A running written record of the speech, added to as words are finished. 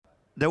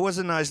there was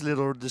a nice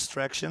little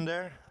distraction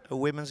there. A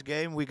women's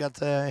game. We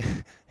got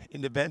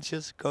in the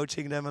benches,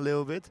 coaching them a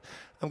little bit.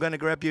 I'm gonna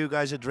grab you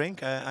guys a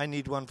drink. I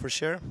need one for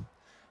sure.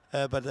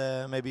 But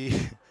maybe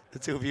the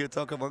two of you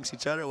talk amongst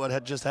each other. What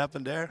had just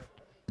happened there?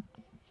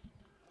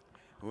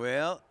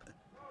 Well,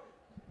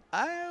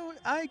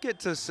 I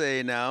get to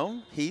say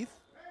now, Heath,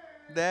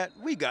 that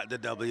we got the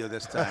W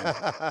this time.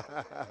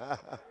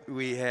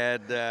 We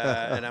had,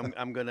 and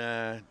I'm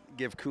gonna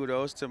give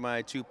kudos to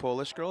my two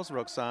Polish girls,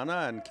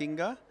 Roxana and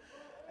Kinga,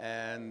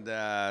 and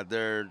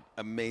they're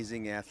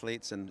amazing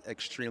athletes and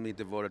extremely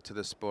devoted to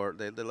the sport.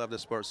 They love the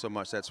sport so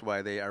much. That's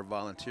why they are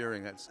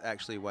volunteering. That's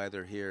actually why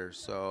they're here.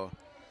 So,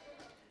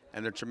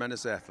 and they're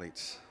tremendous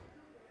athletes.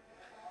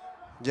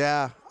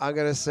 Yeah, I'm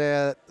going to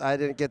say I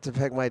didn't get to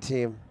pick my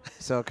team.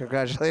 So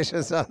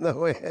congratulations on the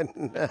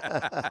win.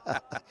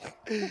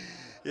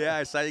 Yeah,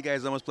 I saw you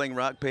guys almost playing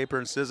rock, paper,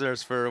 and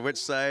scissors for which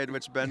side,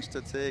 which bench to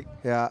take.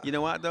 Yeah. You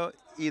know what, though?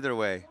 Either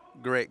way,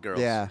 great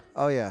girls. Yeah.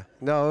 Oh, yeah.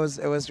 No,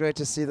 it was great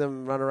to see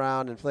them run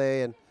around and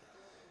play and,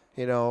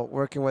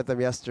 working with them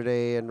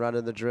yesterday and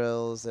running the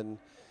drills. And,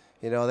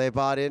 they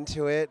bought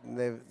into it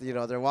and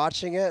they're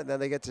watching it and then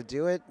they get to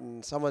do it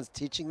and someone's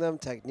teaching them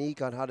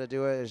technique on how to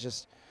do it. It's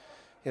just,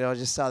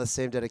 just saw the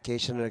same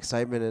dedication and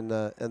excitement in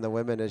the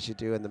women as you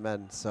do in the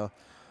men. So,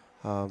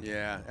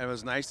 yeah, it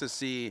was nice to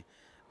see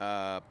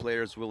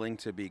players willing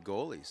to be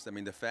goalies. I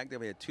mean, the fact that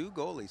we had two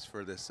goalies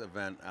for this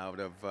event out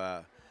of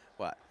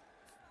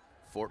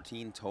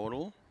 14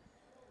 total.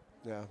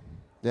 Yeah.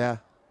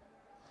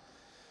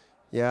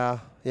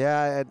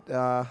 And,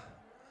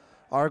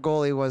 our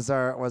goalie was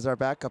our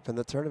backup in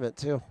the tournament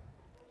too.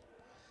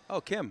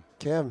 Oh, Kim.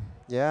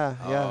 Yeah.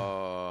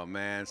 Oh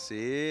man,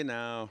 see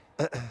now.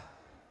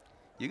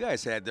 You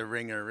guys had the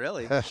ringer,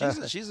 really.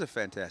 She's a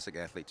fantastic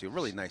athlete, too.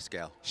 Really nice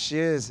gal. She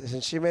is,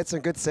 and she made some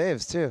good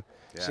saves, too.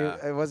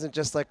 Yeah. It wasn't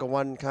just like a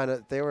one kind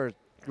of – they were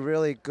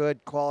really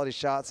good quality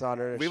shots on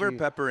her. We were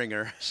peppering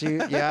her. She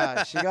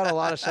got a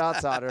lot of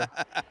shots on her,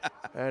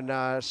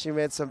 and she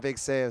made some big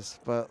saves,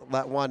 but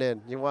let one in.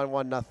 You won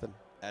 1-0.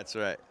 That's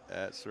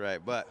right.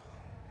 But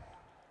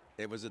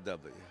it was a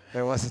W.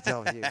 It was a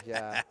W,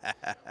 yeah.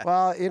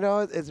 Well,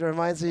 it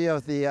reminds me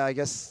of the, I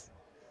guess,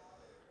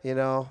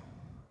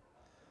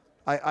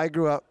 I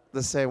grew up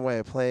the same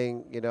way,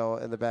 playing,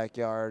 in the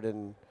backyard,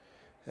 and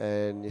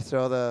you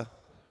throw the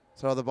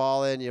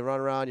ball in, you run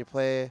around, you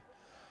play,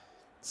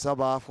 sub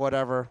off,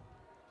 whatever,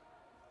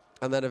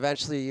 and then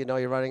eventually,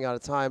 you're running out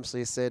of time, so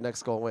you say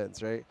next goal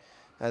wins, right?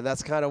 And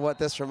that's kind of what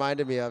this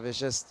reminded me of. It's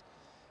just,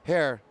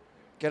 here,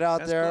 get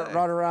out there,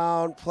 run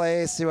around,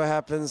 play, see what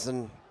happens,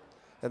 and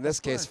in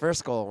this case,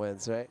 first goal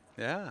wins, right?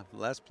 Yeah,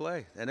 last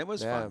play, and it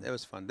was fun. It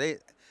was fun.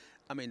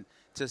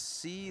 To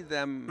see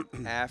them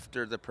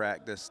after the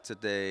practice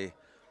today,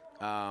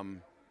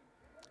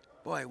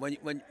 boy,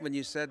 when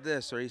you said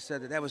this or you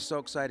said that was so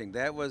exciting.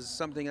 That was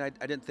something I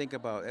didn't think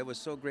about. It was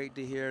so great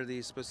to hear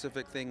these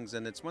specific things,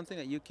 and it's one thing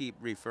that you keep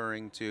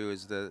referring to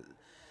is the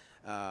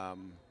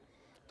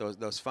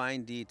those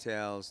fine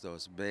details,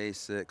 those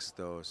basics,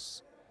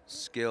 those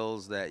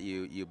skills that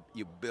you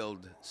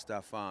build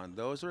stuff on.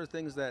 Those are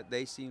things that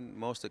they seem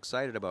most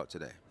excited about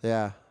today.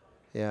 Yeah.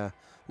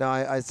 No,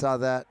 I saw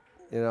that.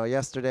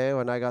 Yesterday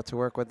when I got to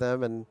work with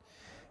them and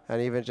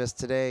even just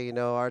today,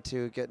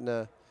 Arttu getting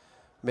to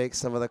make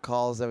some of the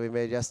calls that we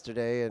made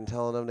yesterday and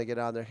telling them to get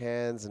on their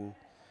hands and,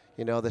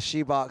 the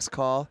she box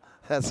call,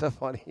 that's a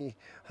funny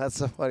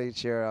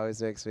cheer. It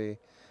always makes me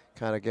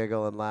kind of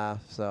giggle and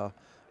laugh. So,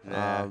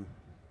 it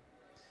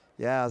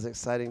was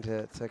exciting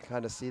to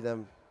kind of see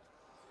them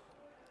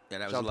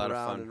that was jump a lot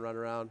around of fun and run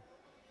around.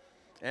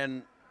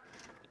 And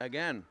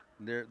again,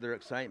 their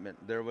excitement.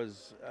 There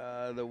was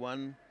the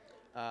one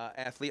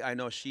athlete, I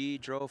know she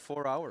drove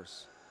 4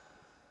 hours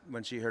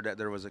when she heard that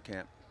there was a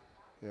camp.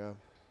 Yeah.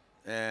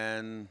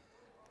 And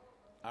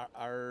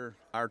our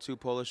two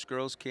Polish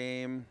girls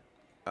came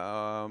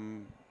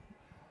some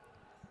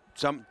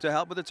to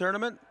help with the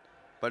tournament,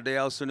 but they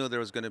also knew there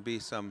was going to be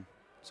some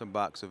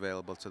box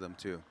available to them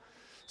too.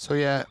 So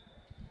yeah,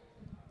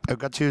 I've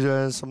got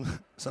you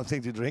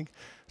something to drink.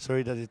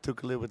 Sorry that it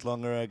took a little bit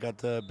longer. I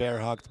got bear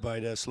hugged by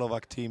the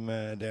Slovak team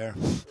there.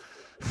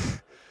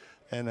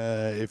 And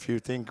if you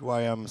think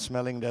why I'm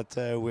smelling that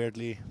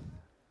weirdly,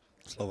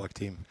 Slovak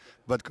team.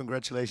 But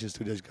congratulations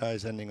to those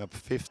guys ending up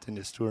 5th in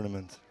this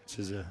tournament, which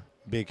is a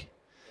big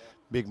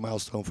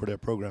milestone for their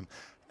program.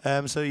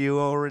 So you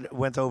already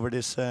went over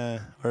this,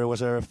 or was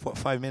there a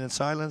 5-minute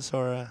silence,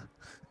 or?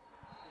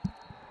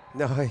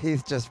 No,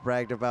 he's just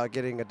bragged about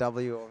getting a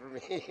W over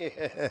me.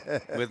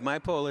 With my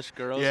Polish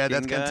girls,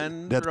 Kinga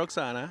and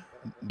Roxana.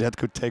 That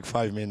could take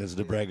 5 minutes,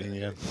 the bragging,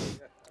 yeah.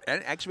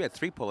 And actually, we had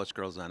 3 Polish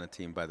girls on the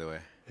team, by the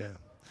way. Yeah.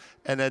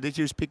 And did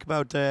you speak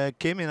about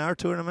Kim in our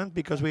tournament?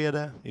 Because we had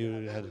you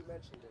mentioned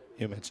it.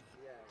 You mentioned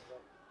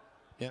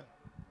it. Yeah.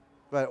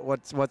 But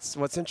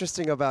what's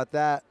interesting about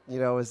that,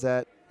 is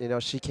that,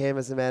 she came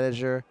as a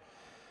manager,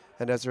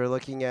 and as we're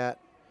looking at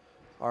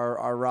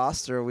our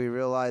roster, we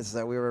realized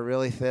that we were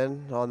really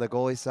thin on the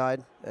goalie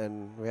side,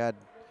 and we had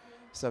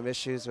some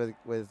issues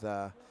with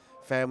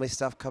family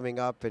stuff coming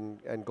up and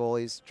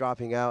goalies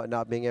dropping out and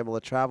not being able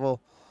to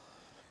travel.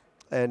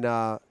 And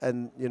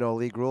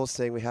league rules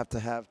saying we have to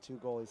have 2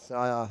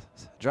 goalies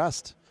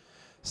dressed.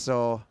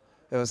 So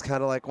it was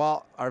kind of like,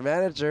 well, our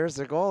manager's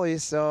the goalie,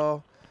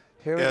 so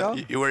here we go.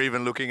 You were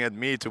even looking at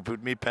me to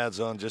put me pads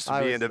on just to I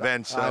be was- in the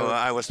bench. So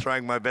I was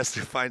trying my best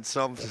to find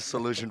some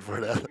solution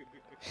for that.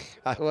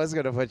 I was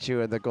going to put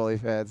you in the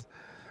goalie pads.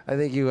 I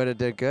think you would have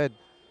did good.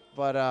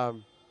 But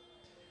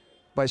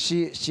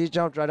she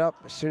jumped right up.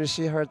 As soon as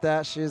she heard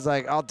that, she's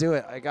like, I'll do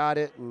it. I got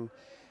it.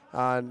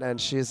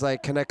 And she's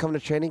like, can I come to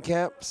training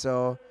camp?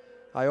 So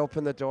I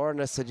opened the door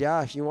and I said,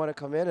 yeah, if you want to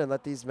come in and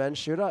let these men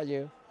shoot at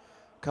you,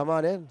 come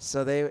on in.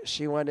 So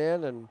she went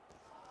in and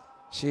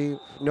she,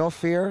 no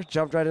fear,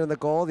 jumped right in the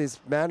goal. These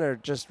men are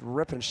just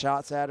ripping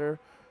shots at her.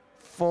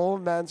 Full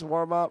men's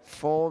warm-up,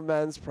 full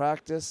men's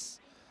practice.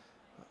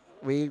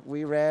 We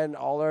ran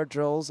all our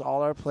drills,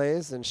 all our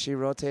plays, and she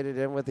rotated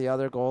in with the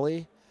other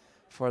goalie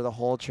for the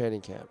whole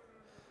training camp.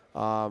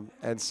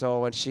 And so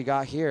when she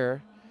got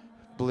here,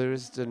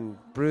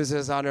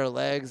 bruises on her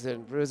legs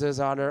and bruises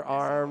on her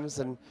arms,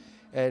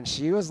 and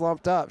she was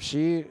lumped up.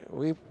 She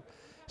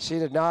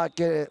did not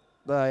get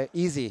it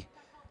easy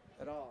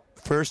at all.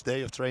 First day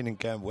of training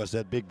camp was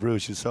that big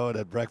bruise. You saw it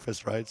at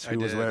breakfast, right? She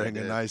was wearing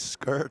a nice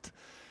skirt.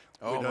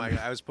 Oh my!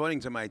 I was pointing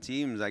to my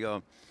teams. I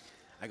go,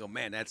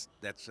 man, that's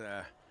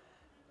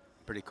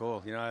pretty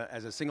cool. You know,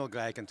 as a single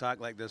guy, I can talk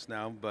like this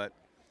now, but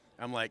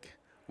I'm like,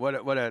 what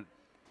a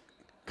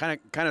kind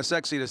of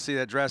sexy to see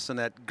that dress and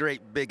that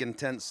great big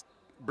intense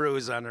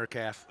bruise on her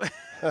calf.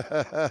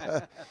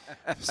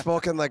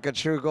 Spoken like a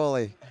true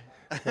goalie.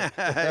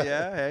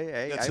 Yeah,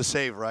 hey. That's a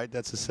save, right?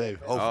 That's a save.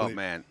 Oh Hopefully.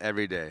 man,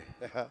 every day.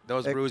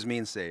 Those bruises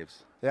mean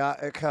saves. Yeah,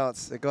 it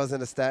counts. It goes in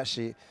the stat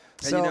sheet.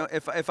 And you know,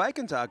 if I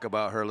can talk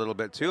about her a little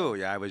bit too,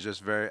 yeah, I was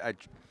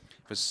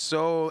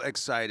so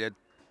excited.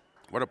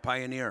 What a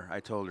pioneer! I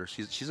told her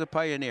she's a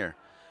pioneer,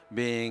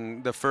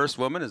 being the first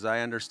woman, as I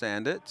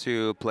understand it,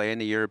 to play in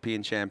the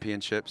European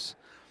Championships,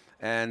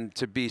 and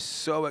to be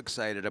so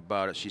excited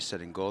about it. She's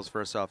setting goals for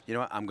herself. You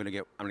know what? I'm gonna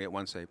get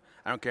 1 save.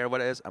 I don't care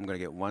what it is. I'm gonna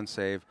get 1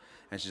 save.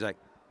 And she's like,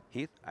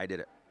 Heath, I did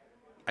it.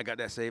 I got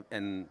that save,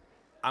 and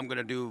I'm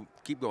gonna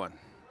keep going.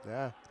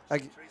 Yeah. 3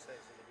 saves in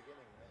the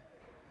beginning,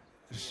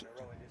 right? 3 in a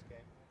row in this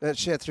game.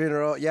 She had 3 in a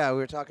row. Yeah, we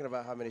were talking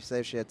about how many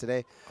saves she had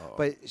today. Oh.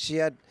 But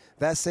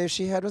that save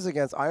she had was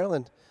against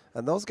Ireland,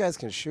 and those guys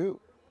can shoot.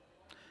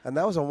 And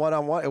that was a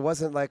one-on-one. It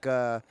wasn't like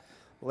a,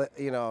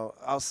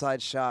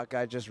 outside shot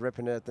guy just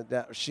ripping it at the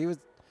net. She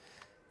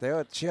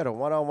had a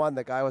one-on-one.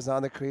 The guy was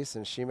on the crease,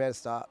 and she made a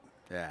stop.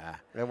 Yeah.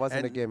 It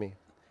wasn't a gimme.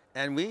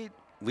 And we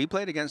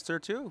played against her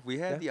too. We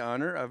had the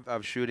honor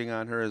of shooting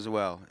on her as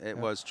well. It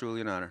was truly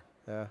an honor.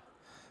 Yeah.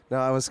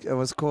 No, it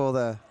was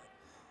cool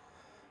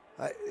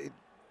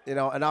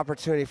an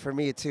opportunity for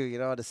me too,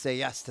 to say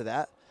yes to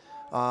that.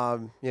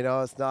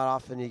 It's not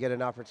often you get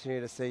an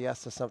opportunity to say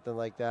yes to something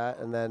like that,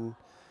 and then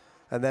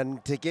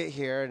to get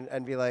here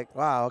and be like,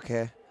 wow,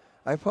 okay,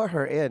 I put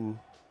her in.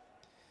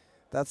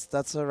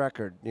 That's a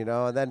record,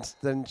 And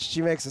then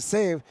she makes a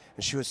save,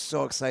 and she was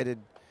so excited,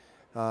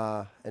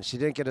 and she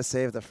didn't get a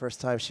save the first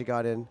time she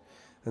got in,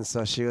 and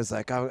so she was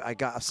like,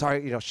 I'm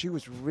sorry, she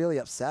was really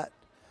upset.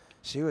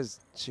 She was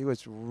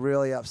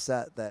really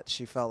upset that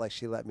she felt like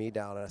she let me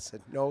down. And I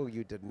said, no,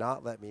 you did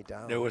not let me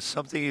down. There was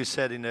something you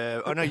said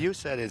you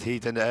said it,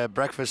 Heath, in the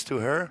breakfast to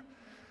her.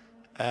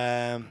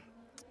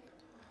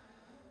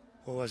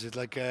 What was it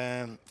like?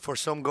 For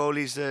some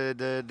goalies,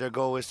 their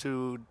goal is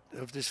to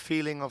have this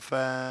feeling of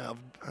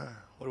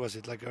what was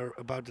it like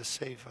about the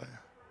save?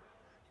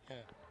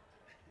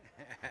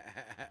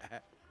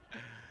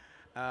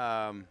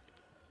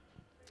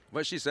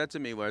 What she said to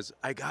me was,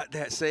 I got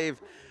that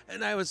save,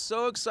 and I was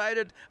so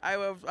excited. I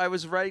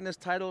was writing this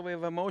tidal wave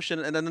of emotion,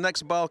 and then the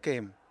next ball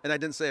came, and I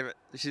didn't save it.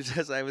 She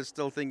says I was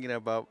still thinking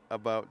about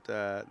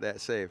that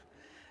save,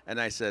 and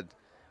I said,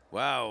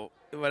 wow.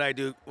 When I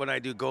do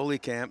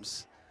goalie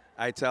camps,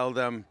 I tell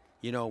them,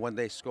 when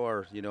they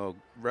score,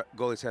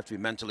 goalies have to be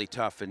mentally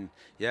tough, and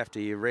you have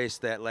to erase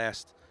that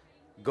last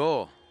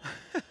goal.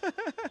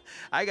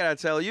 I gotta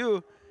tell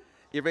you,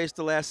 erase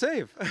the last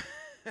save.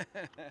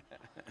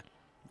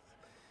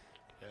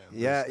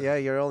 Yeah,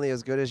 you're only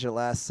as good as your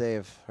last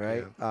save,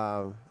 right?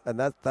 Yeah. And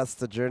that's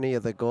the journey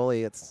of the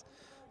goalie. It's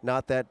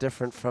not that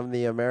different from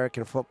the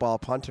American football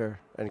punter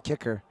and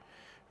kicker,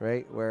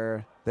 right?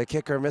 Where the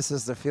kicker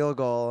misses the field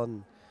goal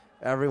and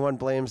everyone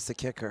blames the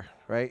kicker,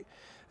 right?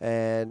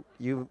 And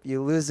you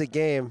lose a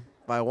game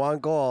by 1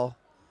 goal,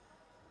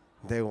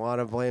 they want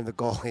to blame the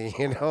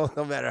goalie,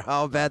 no matter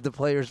how bad the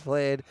players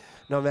played,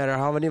 no matter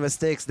how many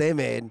mistakes they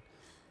made,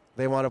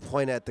 they want to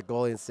point at the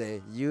goalie and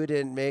say, you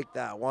didn't make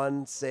that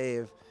 1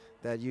 save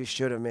that you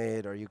should have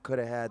made, or you could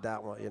have had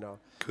that one,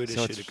 Coulda,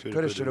 so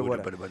shoulda,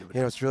 woulda.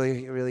 woulda. It's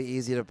really, really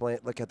easy to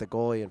look at the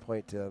goalie and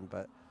point to him,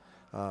 but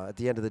at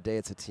the end of the day,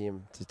 it's a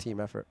team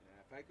effort.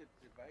 If I could,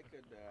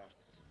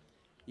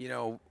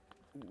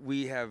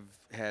 we have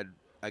had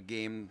a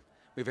game.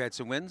 We've had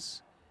some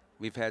wins,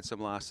 we've had some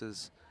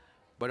losses,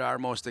 but our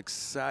most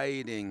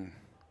exciting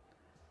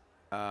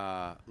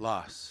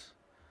loss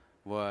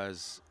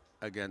was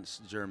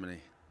against Germany.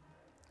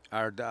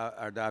 Our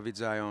David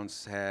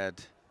Zions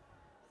had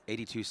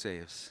 82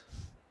 saves.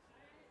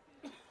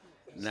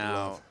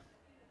 Now,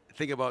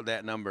 think about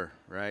that number,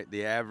 right?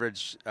 The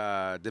average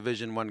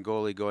Division One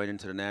goalie going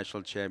into the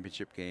national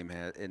championship game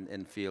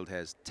in field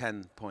has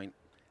 10.3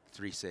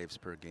 saves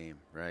per game,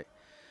 right?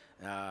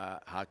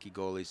 Hockey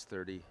goalies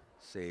 30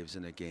 saves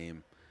in a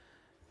game.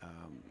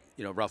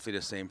 Roughly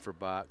the same for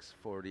box,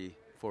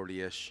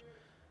 40-ish,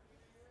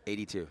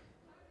 82.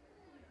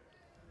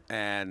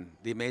 And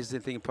the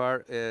amazing thing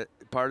part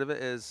of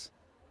it is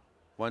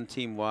one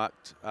team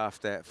walked off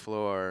that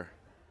floor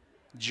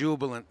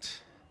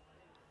jubilant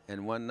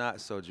and one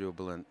not so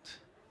jubilant.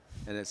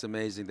 And it's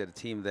amazing that a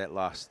team that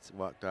lost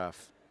walked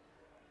off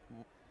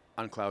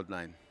on cloud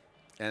nine.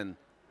 And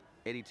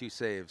 82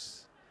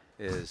 saves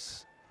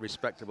is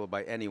respectable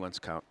by anyone's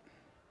count.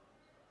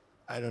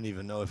 I don't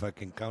even know if I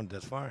can count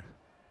that far.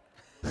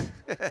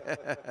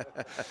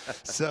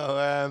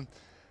 So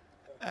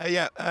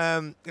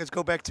let's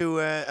go back to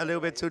a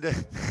little bit to the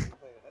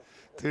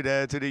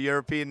to the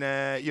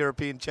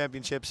European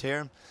Championships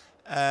here.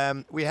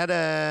 We had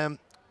a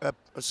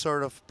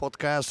sort of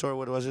podcast, or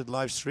what was it,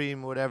 live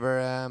stream,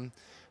 whatever.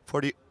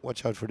 For the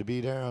watch out for the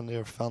bee there on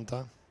your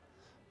Fanta.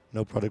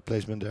 No product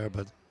placement there,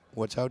 but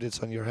watch out, it's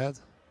on your head.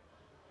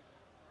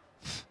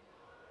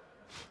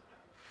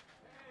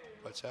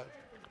 Watch out.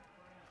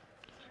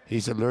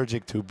 He's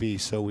allergic to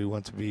bees, so we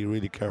want to be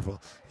really careful.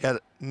 Yeah,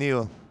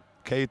 Neil,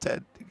 can you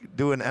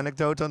do an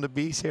anecdote on the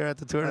bees here at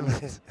the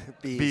tournament?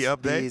 Bee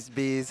update?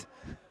 Bees.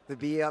 The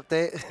bee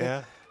update?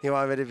 Yeah. You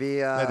want me to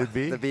be Let it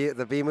be?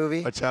 the bee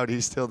movie? Watch out,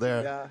 he's still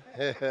there.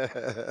 Yeah.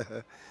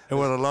 There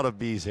were a lot of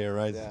bees here,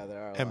 right? Yeah,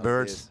 there are. And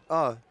birds. Bees.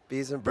 Oh,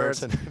 bees and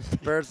birds.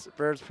 Birds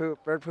Bird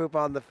poop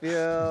on the field.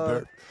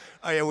 Bird.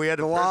 Oh yeah, we had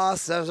The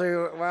wasps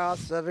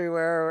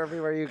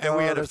everywhere you go. and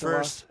we had a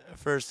there's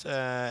first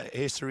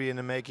history in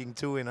the making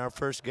too in our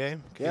first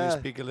game. Can you Yeah.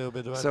 speak a little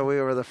bit about So it?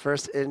 we were the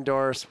first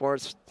indoor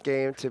sports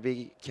game to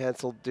be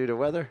canceled due to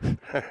weather.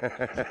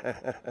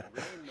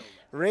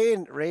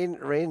 Rain,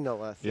 no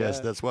less. Yes,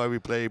 yeah. that's why we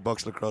play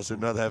box lacrosse, and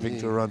not having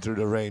to run through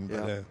the rain.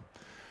 Yeah.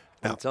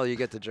 But, Until you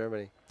get to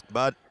Germany.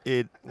 but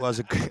it was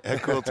a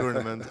cool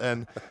tournament,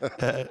 and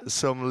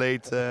some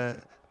late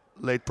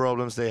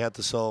problems they had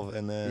to solve,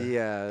 and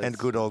and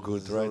good, all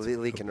good, right?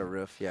 Leak in the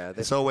roof, yeah.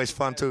 It's always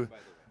fun to,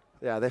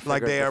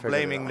 like they are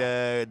blaming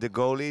the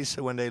goalies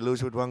when they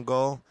lose with one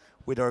goal.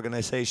 With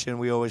organization,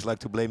 we always like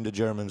to blame the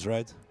Germans,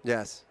 right?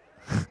 Yes.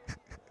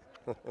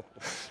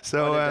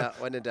 So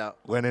When in doubt.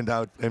 when in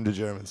doubt, blame the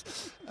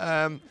Germans.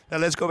 Now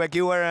let's go back.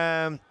 You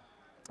were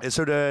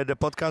so the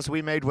podcast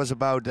we made was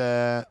about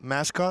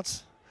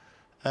mascots.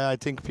 I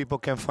think people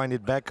can find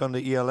it back on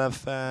the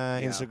ELF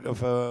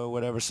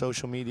whatever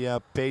social media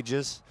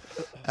pages.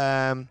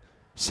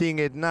 Seeing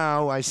it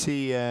now, I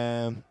see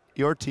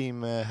your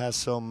team has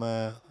some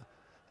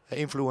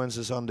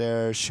influences on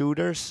their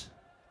shooters.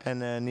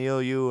 And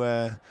Neil, you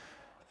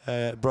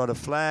brought a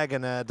flag,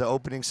 and at the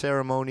opening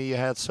ceremony you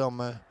had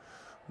some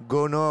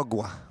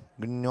Gonogwa.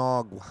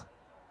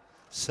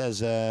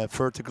 Says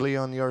vertically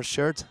on your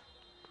shirt.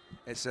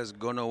 It says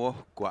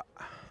Gonowoqua.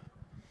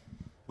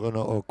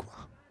 Gonookwa.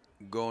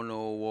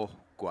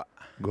 Gonowoqua.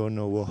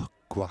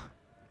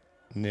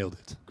 Nailed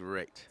it.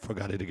 Great.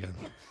 Forgot it again.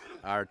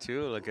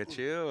 Arttu, look at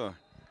you.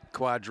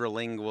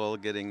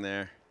 Quadrilingual getting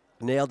there.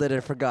 Nailed it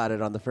and forgot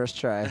it on the first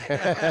try.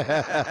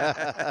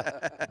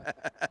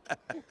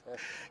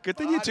 Good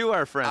thing you two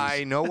are friends.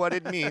 I know what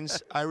it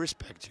means. I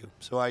respect you.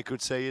 So I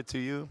could say it to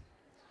you.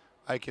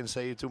 I can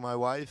say it to my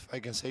wife. I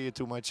can say it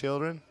to my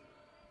children.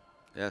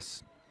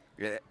 Yes.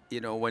 Yeah,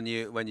 when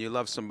you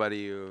love somebody,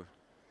 you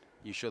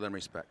show them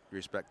respect. You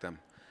respect them.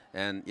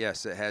 And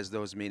yes, it has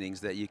those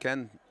meanings that you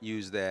can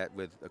use that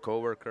with a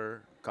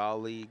coworker,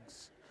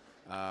 colleagues,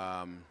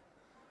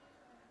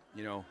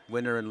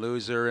 winner and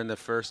loser in the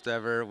first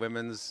ever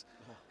women's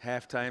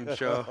halftime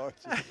show.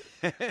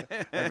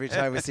 Every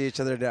time we see each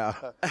other now.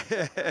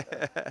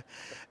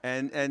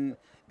 and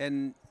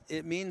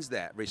it means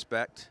that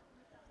respect.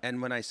 And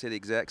when I say the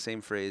exact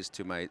same phrase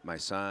to my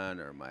son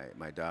or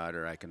my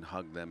daughter, I can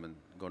hug them and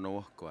go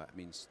no. It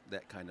means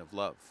that kind of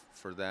love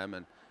for them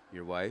and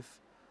your wife.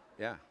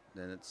 Yeah,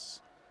 then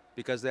it's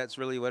because that's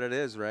really what it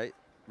is, right?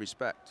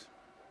 Respect.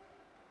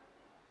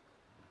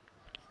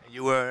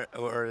 You were,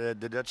 or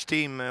the Dutch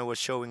team was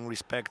showing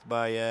respect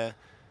by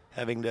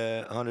having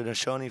the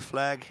Haudenosaunee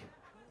flag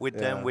with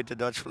them, with the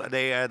Dutch flag.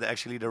 They had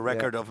actually the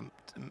record of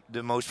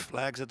the most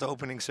flags at the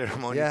opening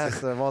ceremony.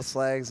 Yes, the most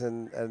flags,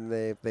 and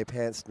they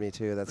pantsed me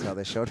too. That's how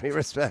they showed me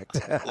respect.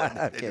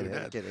 I'm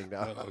kidding.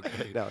 No, Oh,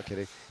 okay. no,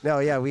 kidding. No,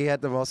 yeah, we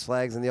had the most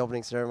flags in the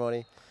opening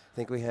ceremony. I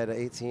think we had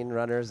 18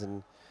 runners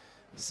and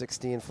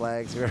 16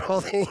 flags we were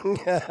holding.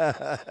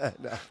 No,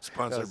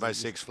 Sponsored by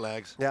Six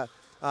Flags. yeah.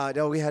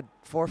 No, we had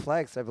 4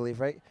 flags, I believe,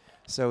 right?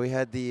 So we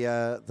had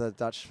the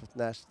Dutch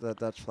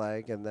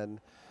flag, and then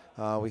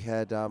we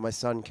had my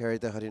son carried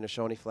the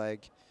Haudenosaunee flag,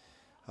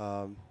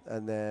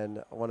 and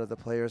then one of the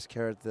players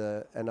carried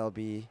the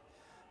NLB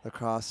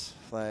lacrosse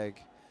flag,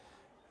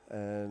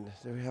 and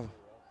do we have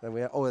Then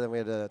we had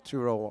a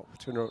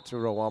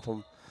two-row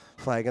wampum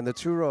flag, and the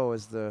two-row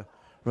is the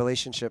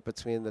relationship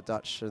between the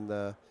Dutch and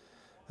the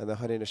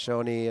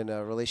Haudenosaunee, and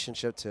a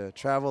relationship to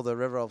travel the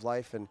river of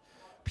life and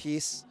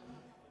peace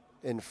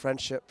in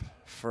friendship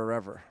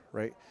forever,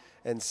 right?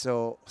 And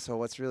so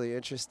what's really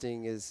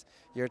interesting is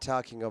you're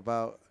talking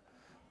about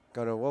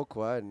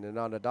Ganawokwa and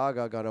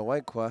Onondaga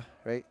Ganawankwa,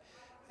 right?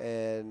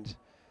 And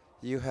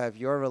you have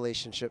your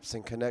relationships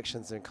and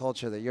connections and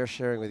culture that you're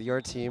sharing with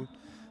your team.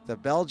 The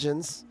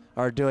Belgians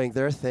are doing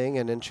their thing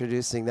and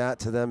introducing that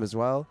to them as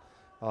well.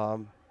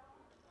 I'm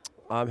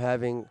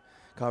having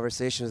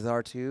conversations with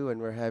Arttu,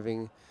 and we're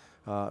having,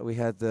 we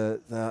had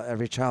the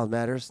Every Child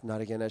Matters,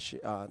 not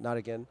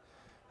again,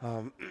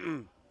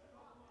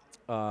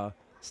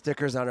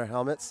 stickers on our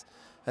helmets.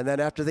 And then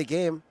after the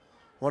game,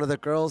 one of the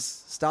girls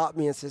stopped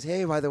me and says,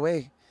 "Hey, by the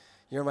way,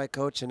 you're my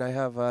coach, and I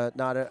have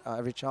not a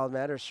Every Child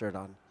Matters shirt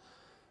on."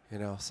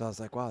 So I was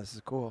like, wow, this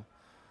is cool.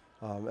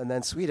 And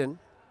then Sweden,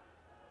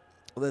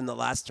 in the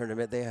last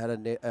tournament, they had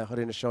a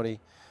Haudenosaunee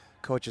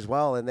coach as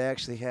well, and they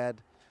actually had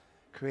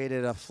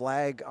created a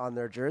flag on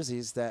their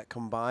jerseys that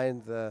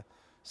combined the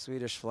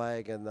Swedish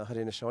flag and the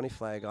Haudenosaunee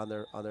flag on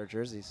their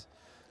jerseys.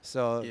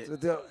 So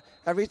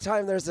every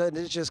time there's an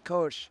indigenous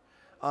coach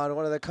on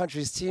one of the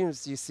country's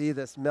teams, you see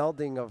this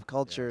melding of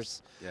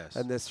cultures. Yes.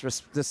 And this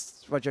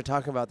what you're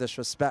talking about, this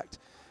respect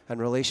and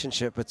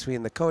relationship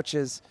between the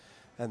coaches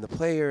and the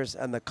players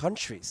and the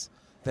countries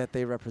that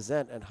they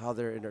represent and how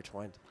they're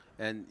intertwined.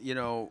 And,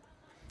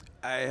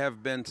 I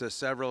have been to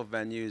several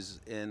venues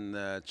in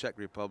the Czech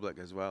Republic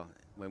as well.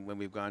 When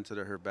we've gone to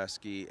the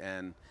Herbeski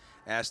and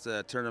asked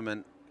the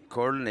tournament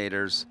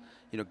coordinators,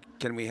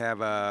 can we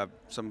have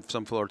some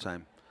floor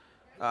time?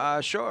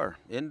 Sure.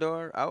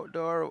 Indoor,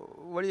 outdoor,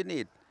 what do you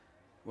need?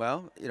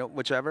 Well,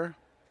 whichever.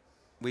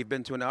 We've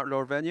been to an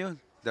outdoor venue.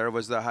 There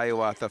was the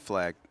Hiawatha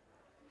flag.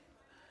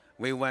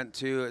 We went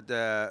to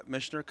the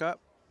Missioner Cup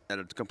at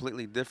a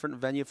completely different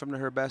venue from the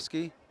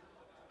Herbeski.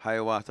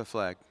 Hiawatha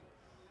flag.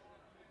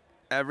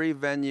 Every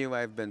venue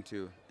I've been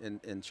to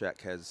in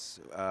Czech has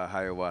a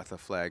Hiawatha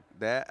flag.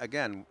 That,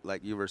 again,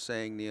 like you were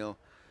saying, Neil,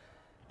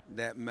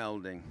 that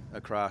melding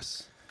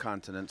across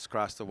continents,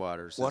 across the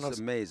waters, it's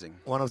amazing.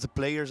 One of the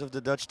players of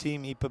the Dutch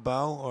team, Ipe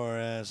Bouw, or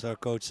as our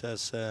coach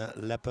says,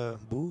 Leppe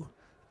Boe,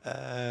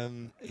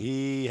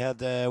 he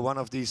had one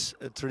of these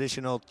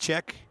traditional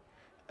Czech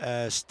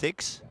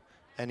sticks,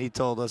 and he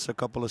told us a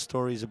couple of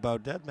stories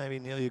about that. Maybe,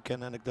 Neil, you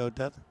can anecdote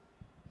that?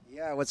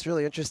 Yeah, what's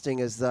really interesting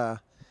is,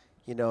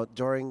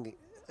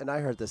 and I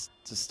heard this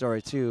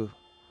story too,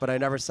 but I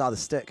never saw the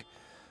stick.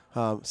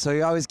 So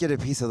you always get a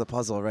piece of the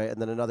puzzle, right?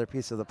 And then another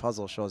piece of the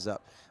puzzle shows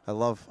up. I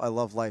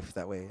love life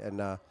that way.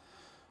 And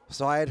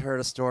so I had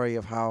heard a story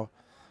of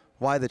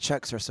why the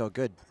Czechs are so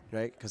good,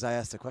 right? Because I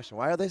asked the question,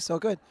 why are they so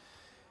good?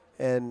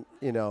 And,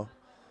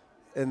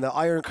 in the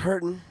Iron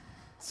Curtain,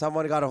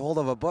 someone got a hold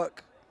of a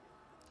book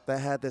that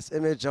had this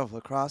image of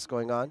lacrosse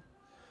going on.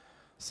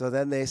 So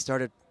then they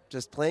started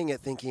just playing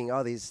it thinking,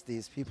 oh,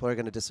 these people are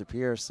going to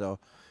disappear, so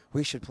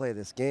we should play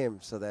this game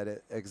so that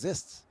it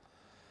exists.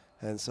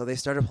 And so they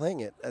started playing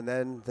it, and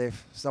then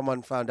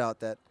someone found out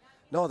that,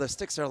 no, the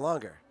sticks are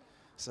longer.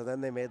 So then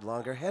they made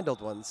longer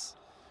handled ones,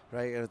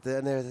 right? And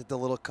then there's the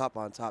little cup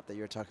on top that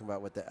you're talking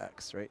about with the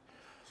X, right?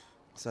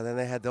 So then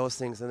they had those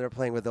things, and they're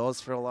playing with those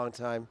for a long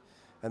time.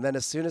 And then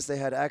as soon as they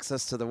had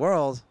access to the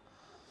world,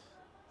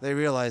 they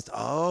realized,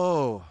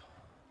 oh,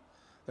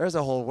 there's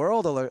a whole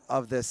world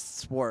of this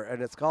sport,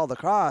 and it's called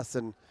lacrosse.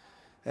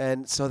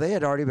 And so they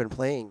had already been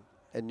playing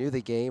and knew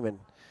the game and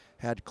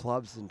had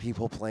clubs and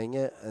people playing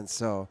it. And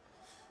so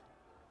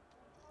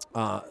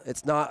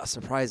it's not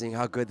surprising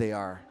how good they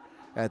are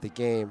at the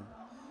game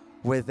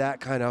with that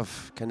kind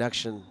of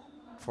connection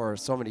for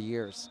so many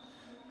years.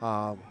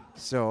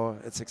 So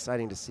it's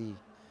exciting to see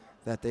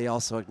that they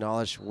also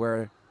acknowledge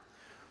where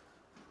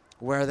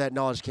that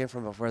knowledge came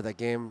from, of where the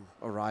game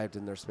arrived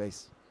in their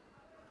space.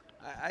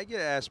 I get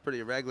asked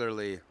pretty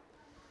regularly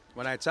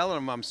when I tell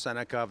them I'm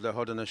Seneca of the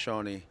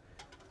Haudenosaunee,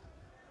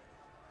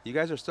 you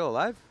guys are still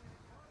alive?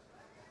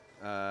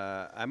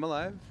 I'm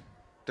alive.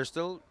 They're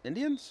still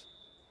Indians?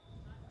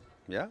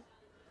 Yeah.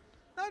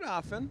 Not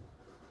often,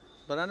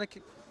 but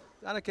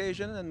on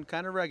occasion and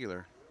kind of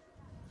regular.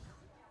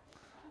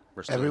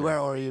 We're still Everywhere,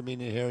 here. or you mean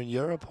here in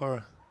Europe, or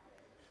in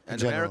And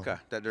general?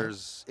 America, that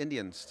there's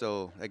Indians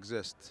still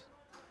exist.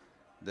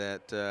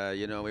 That,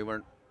 we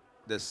weren't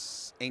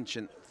this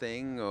ancient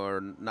thing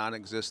or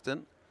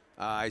non-existent.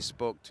 I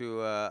spoke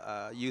to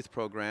a youth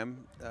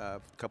program a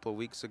couple of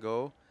weeks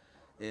ago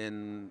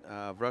in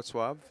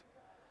Wrocław,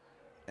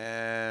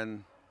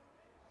 and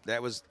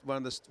that was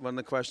one of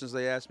the questions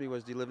they asked me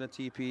was, do you live in a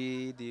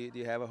teepee? Do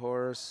you have a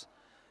horse?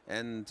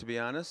 And to be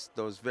honest,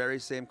 those very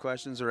same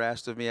questions are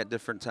asked of me at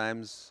different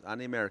times on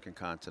the American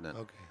continent.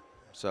 Okay.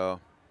 So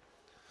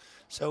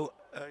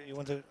You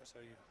want to?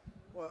 Sorry.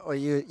 Well,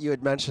 you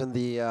had mentioned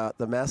the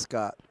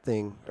mascot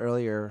thing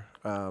earlier,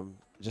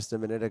 just a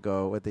minute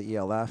ago with the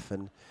ELF,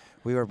 and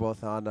we were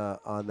both on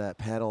that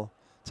panel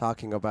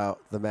talking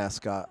about the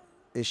mascot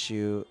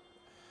issue,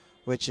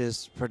 which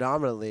is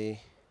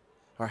predominantly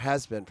or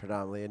has been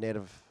predominantly a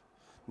Native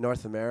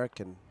North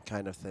American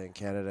kind of thing,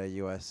 Canada,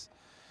 U.S.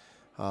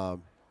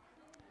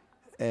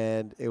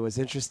 And it was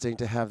interesting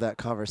to have that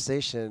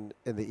conversation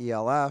in the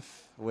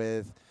ELF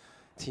with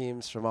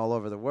teams from all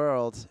over the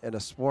world in a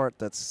sport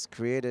that's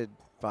created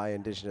by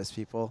Indigenous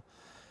people.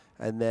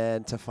 And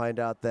then to find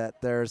out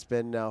that there's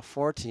been now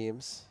 4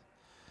 teams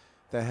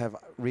that have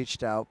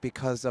reached out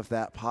because of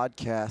that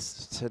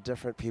podcast to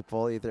different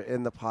people, either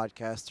in the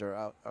podcast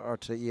or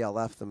to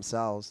ELF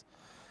themselves,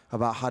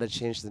 about how to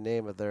change the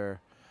name of their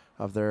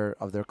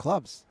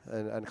clubs,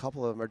 and a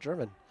couple of them are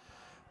German,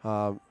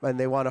 and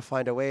they want to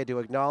find a way to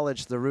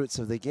acknowledge the roots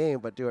of the game,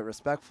 but do it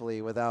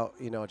respectfully without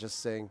just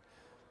saying,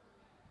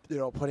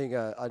 putting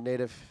a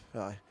native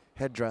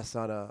headdress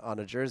on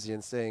a jersey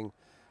and saying,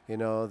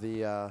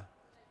 the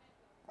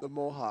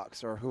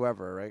Mohawks or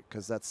whoever, right?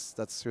 Because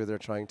that's who they're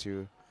trying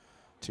to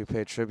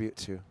pay tribute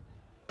to.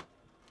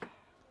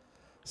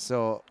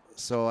 So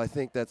I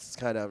think that's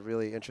kind of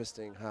really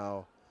interesting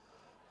how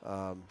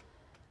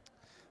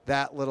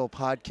that little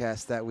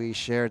podcast that we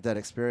shared that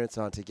experience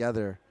on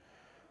together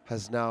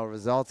has now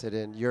resulted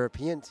in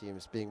European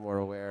teams being more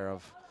aware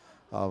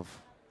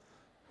of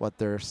what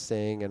they're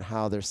saying and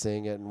how they're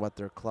saying it and what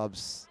their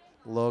clubs'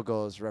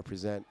 logos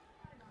represent.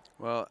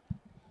 Well,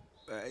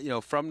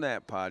 from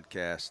that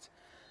podcast,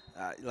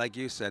 like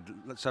you said,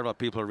 several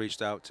people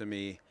reached out to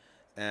me,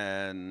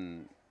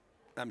 and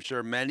I'm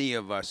sure many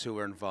of us who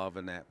were involved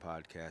in that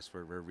podcast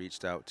were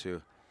reached out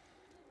to.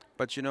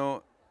 But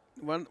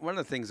one of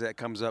the things that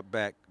comes up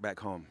back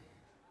home,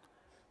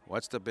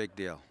 what's the big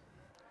deal?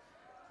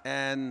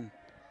 And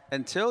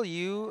until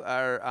you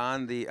are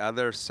on the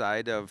other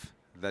side of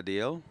the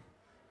deal,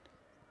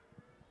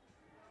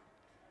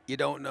 you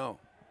don't know,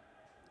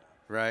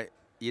 right?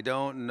 You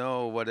don't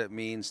know what it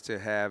means to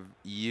have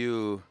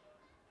you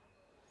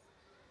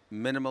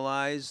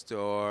minimalized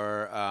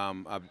or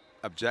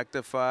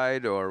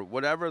objectified, or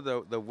whatever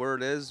the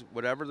word is,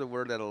 whatever the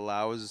word that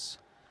allows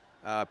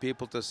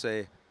people to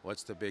say,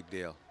 what's the big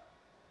deal?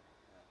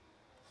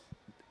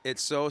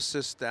 It's so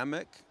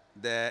systemic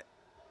that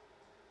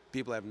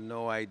people have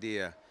no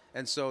idea.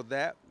 And so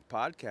that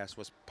podcast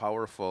was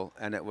powerful,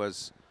 and it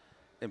was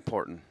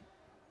important.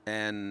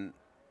 And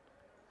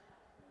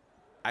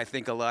I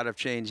think a lot of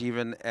change,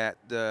 even at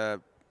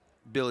the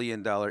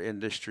billion-dollar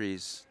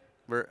industries,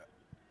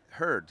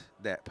 heard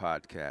that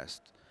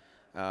podcast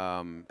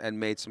and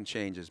made some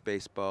changes.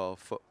 Baseball,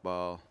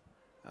 football.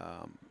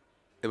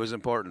 It was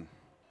important,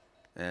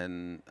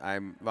 and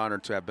I'm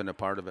honored to have been a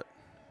part of it.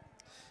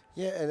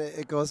 Yeah, and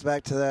it goes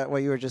back to that,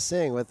 what you were just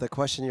saying with the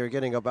question you were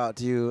getting about,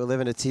 do you live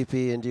in a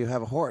teepee and do you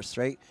have a horse,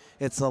 right?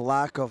 It's a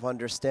lack of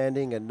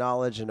understanding and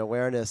knowledge and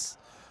awareness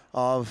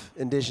of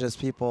Indigenous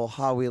people,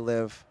 how we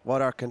live,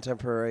 what our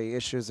contemporary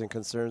issues and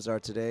concerns are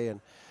today, and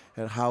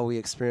how we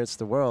experience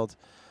the world.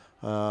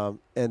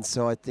 And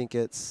so I think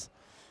it's,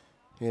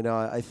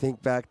 I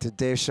think back to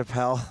Dave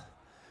Chappelle,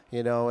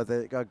 with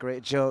a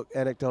great joke,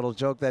 anecdotal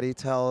joke that he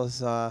tells,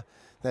 that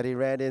he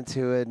ran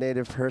into a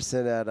Native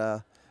person at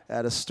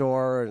a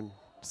store and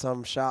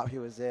some shop he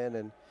was in,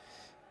 and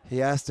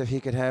he asked if he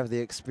could have the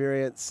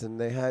experience,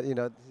 and they had,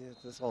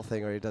 this whole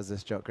thing where he does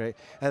this joke, right?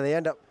 And they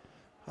end up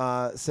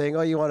saying,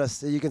 "Oh, you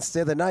can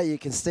stay the night, you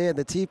can stay in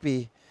the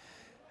teepee."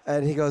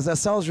 And he goes, "That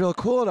sounds real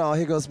cool and all."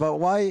 He goes, "But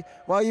why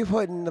are you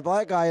putting the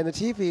black guy in the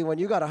teepee when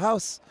you got a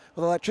house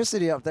with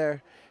electricity up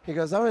there?" He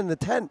goes, "I'm in the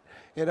tent,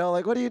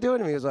 like, what are you doing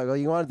to me?" He was like, "Oh,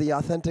 you wanted the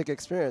authentic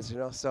experience,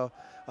 So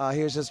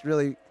he was just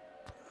really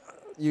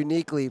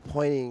uniquely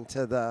pointing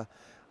to the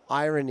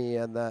irony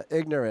and the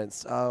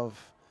ignorance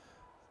of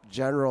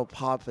general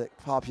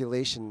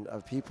population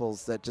of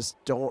peoples that just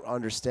don't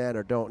understand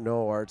or don't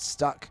know, or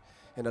stuck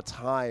in a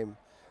time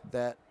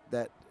that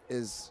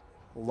is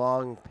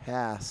long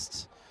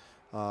past.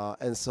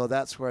 And so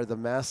that's where the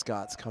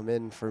mascots come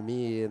in for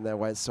me, and that's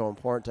why it's so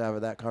important to have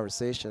that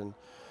conversation,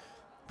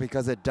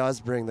 because it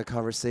does bring the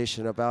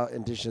conversation about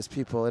Indigenous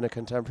people in a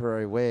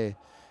contemporary way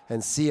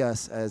and see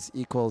us as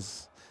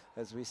equals,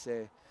 as we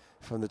say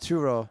from the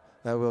Turo,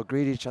 that we'll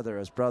greet each other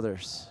as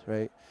brothers,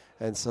 right?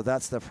 And so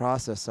that's the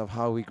process of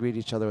how we greet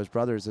each other as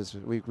brothers, is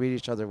we greet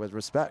each other with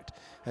respect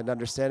and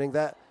understanding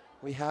that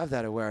we have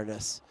that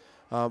awareness.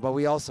 But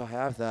we also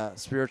have that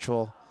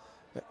spiritual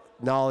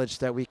knowledge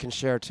that we can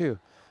share too,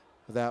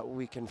 that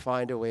we can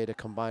find a way to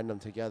combine them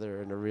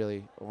together in a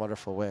really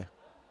wonderful way.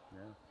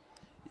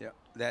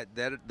 Yeah.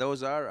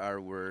 Those are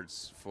our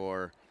words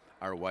for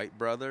our white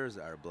brothers,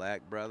 our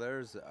black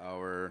brothers,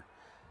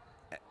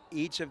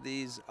 each of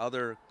these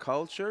other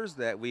cultures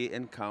that we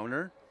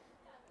encounter.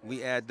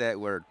 We add that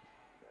word,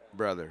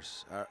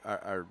 brothers,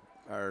 our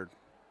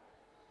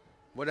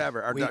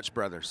whatever, our Dutch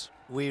brothers.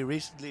 We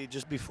recently,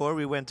 just before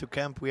we went to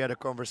camp, we had a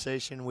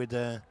conversation with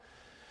a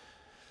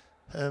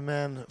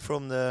man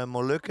from the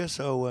Molucas.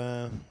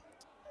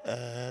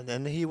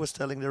 And he was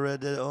telling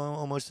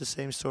almost the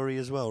same story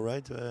as well,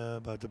 right?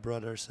 About the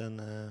brothers, and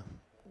Who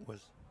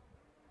was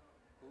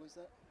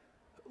that?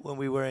 when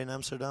we were in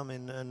Amsterdam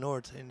in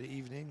Noord in the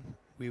evening,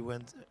 we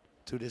went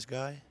to this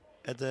guy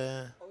at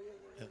the. Oh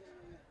yeah.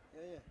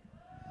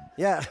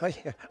 Yeah,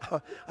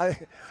 I,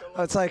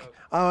 it's like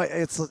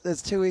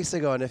it's 2 weeks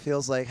ago, and it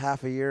feels like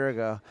half a year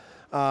ago.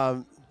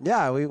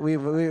 Yeah,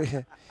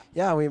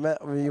 we met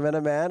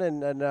a man,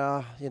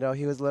 and you know,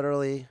 he was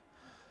literally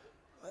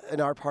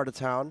in our part of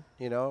town.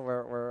 You know,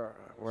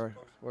 where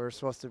we're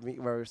supposed to meet.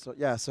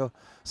 So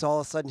all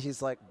of a sudden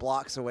he's like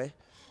blocks away.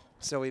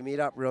 So we meet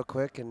up real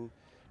quick, and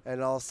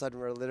all of a sudden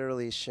we're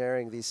literally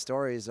sharing these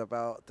stories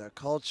about the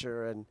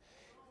culture,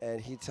 and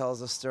he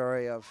tells a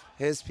story of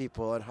his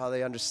people and how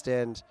they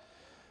understand.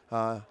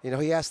 You know,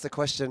 he asked the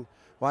question,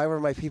 why were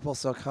my people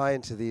so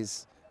kind to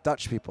these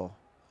Dutch people,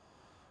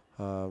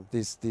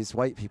 these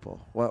white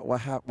people? What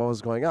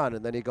was going on?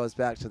 And then he goes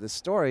back to the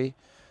story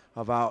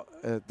about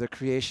the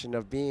creation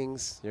of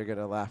beings. You're going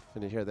to laugh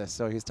when you hear this.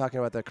 So he's talking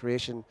about the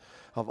creation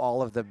of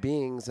all of the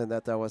beings, and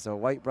that there was a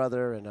white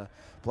brother and a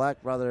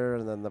black brother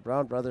and then the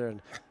brown brother.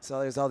 And so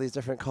there's all these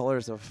different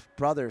colors of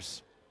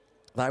brothers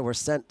that were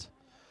sent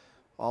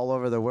all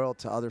over the world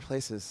to other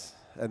places,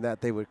 and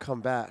that they would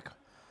come back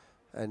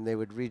and they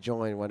would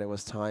rejoin when it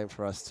was time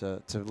for us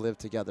to live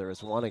together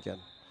as one again.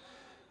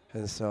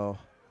 And so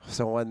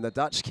when the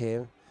Dutch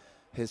came,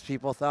 his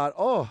people thought,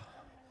 oh,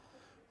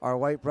 our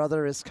white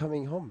brother is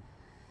coming home,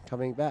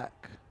 coming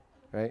back,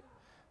 right?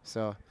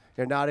 So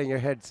you're nodding your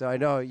head, so I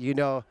know you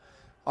know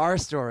our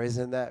stories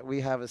and that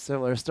we have a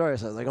similar story.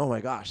 So I was like, oh my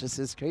gosh, this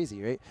is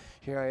crazy, right?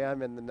 Here I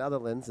am in the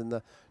Netherlands, in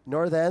the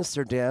North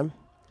Amsterdam,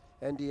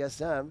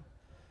 NDSM,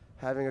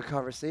 having a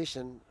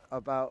conversation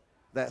about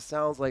that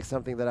sounds like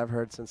something that I've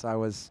heard since I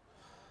was,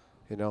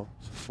 you know,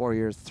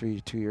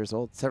 2 years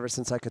old. Ever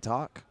since I could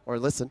talk or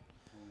listen,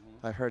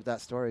 I heard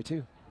that story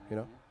too, you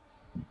know.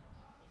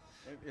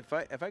 If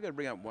I could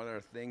bring up one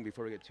other thing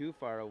before we get too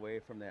far away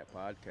from that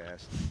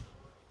podcast,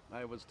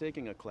 I was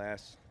taking a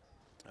class,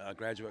 a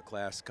graduate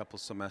class, a couple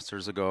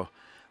semesters ago,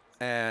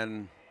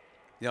 and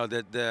you know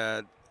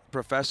the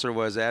professor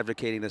was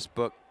advocating this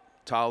book,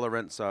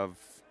 Tolerance of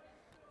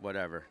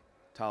whatever,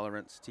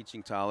 tolerance,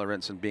 teaching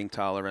tolerance and being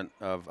tolerant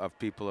of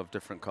people of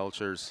different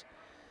cultures,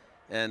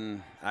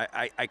 and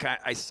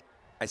I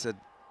said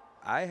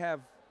I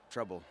have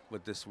trouble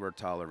with this word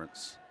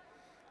tolerance.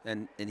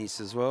 And he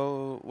says,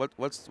 well,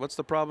 what's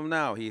the problem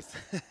now, Heath?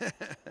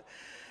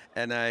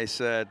 And I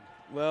said,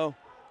 well,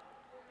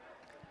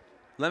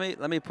 let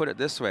me put it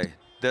this way.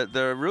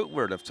 The root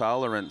word of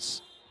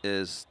tolerance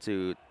is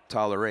to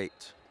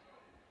tolerate.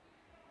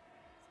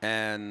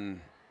 And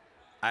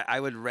I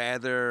would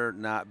rather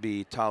not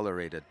be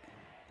tolerated.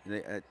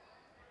 Let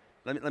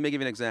me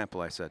give you an example,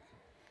 I said.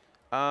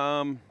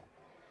 I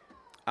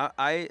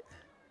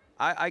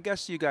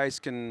guess you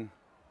guys can.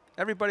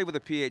 Everybody with a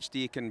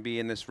PhD can be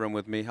in this room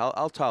with me.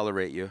 I'll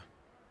tolerate you.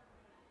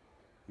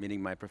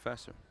 Meaning my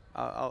professor.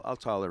 I'll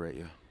tolerate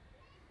you.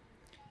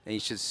 And you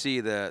should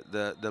see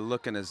the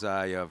look in his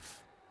eye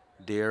of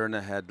deer in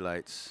the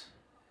headlights.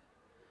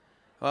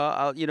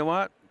 Well, you know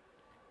what?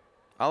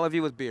 All of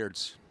you with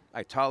beards,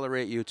 I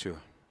tolerate you too.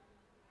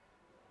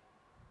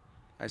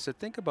 I said,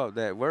 think about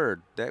that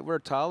word. That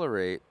word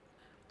tolerate.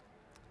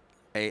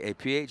 A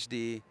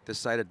PhD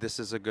decided this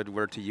is a good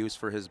word to use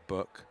for his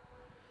book.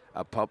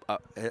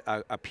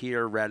 A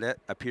peer read it.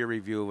 A peer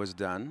review was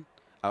done.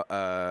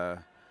 A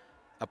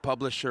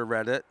publisher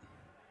read it.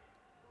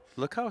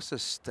 Look how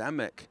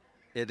systemic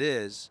it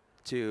is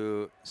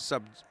to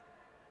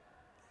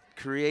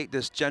create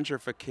this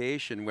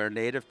gentrification where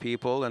Native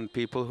people and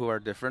people who are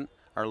different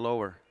are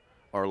lower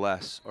or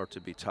less or to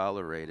be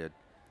tolerated.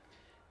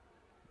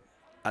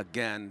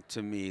 Again,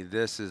 to me,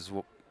 this is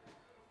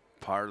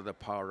part of the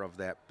power of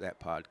that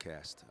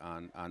podcast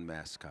on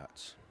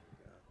mascots.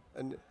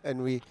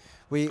 And we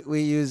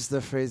use the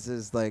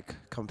phrases like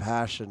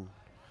compassion,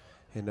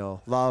 you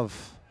know,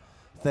 love,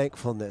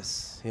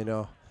 thankfulness, you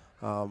know.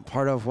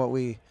 Part of what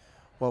we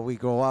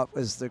grow up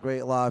is the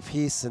great law of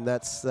peace, and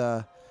that's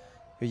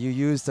you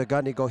use the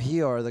gani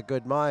gohio, or the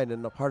good mind,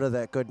 and a part of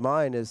that good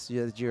mind is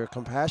you're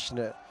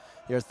compassionate,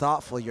 you're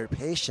thoughtful, you're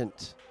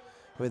patient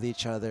with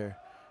each other.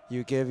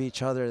 You give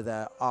each other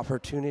that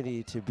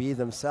opportunity to be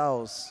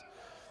themselves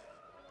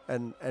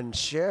and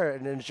share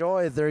and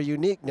enjoy their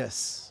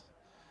uniqueness.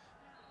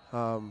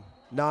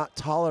 Not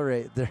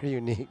tolerate their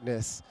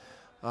uniqueness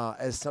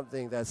as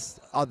something that's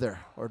other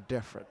or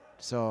different.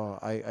 So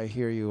I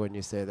hear you when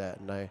you say that,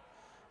 and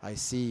I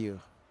see you.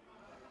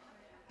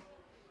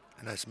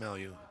 And I smell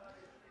you.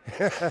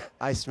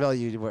 I smell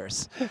you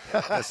worse.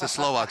 That's the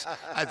Slovaks.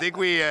 I think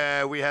we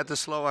had the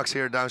Slovaks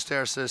here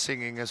downstairs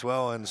singing as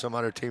well, and some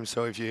other teams.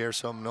 So if you hear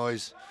some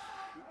noise,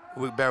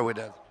 we bear with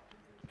that.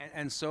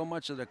 And so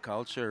much of the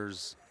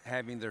cultures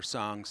having their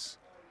songs,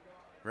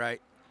 right?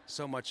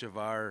 So much of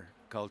our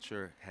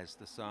culture has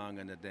the song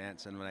and the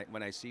dance, and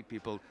when I see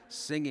people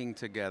singing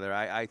together,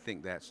 I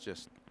think that's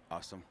just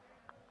awesome.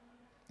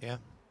 Yeah,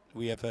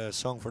 we have a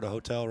song for the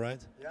hotel, right?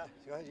 Yeah,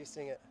 go ahead, you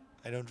sing it.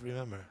 I don't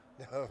remember.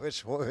 No,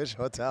 which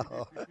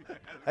hotel?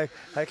 I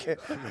can't.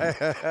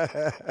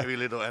 Maybe a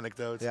little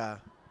anecdote. Yeah,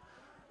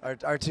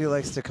 Arttu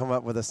likes to come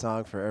up with a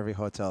song for every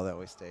hotel that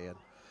we stay in,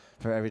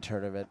 for every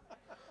tournament.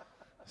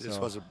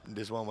 So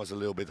This one was a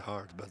little bit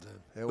hard, but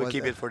it we'll was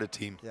keep it for the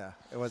team. yeah,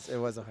 it was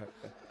a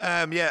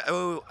hard. Yeah.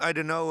 Oh, I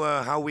don't know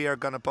how we are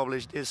gonna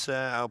publish this.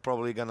 I'm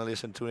probably gonna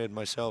listen to it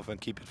myself and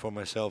keep it for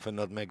myself and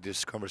not make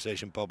this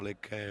conversation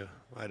public.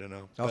 I don't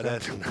know. Okay.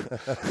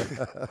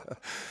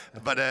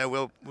 But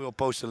we'll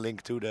post a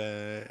link to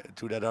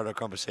that other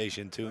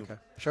conversation too. Okay,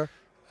 sure.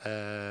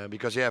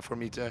 Because for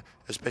me,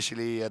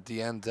 especially at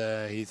the end,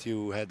 Heath,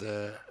 you had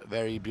a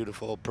very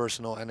beautiful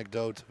personal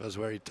anecdote. It was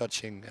very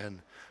touching,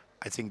 and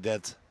I think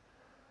that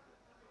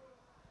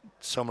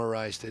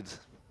summarized it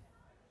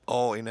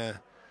all in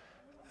a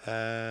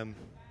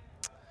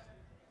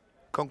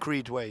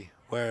concrete way,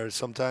 where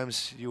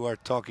sometimes you are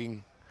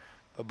talking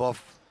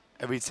above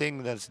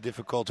everything that's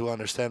difficult to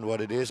understand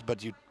what it is,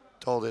 but you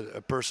told it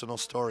a personal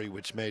story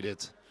which made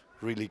it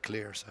really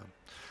clear. So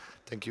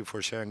thank you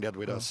for sharing that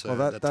with us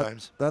at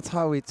times. That's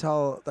how we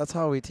tell. That's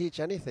how we teach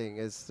anything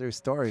is through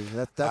story.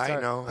 That's I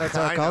our, know. That's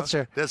our I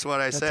culture. know. That's what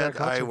I That's our said. I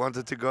culture.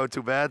 wanted to go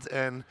to bed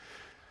and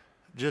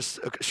just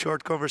a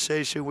short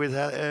conversation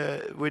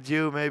with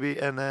you maybe,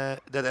 and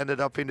that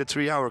ended up in the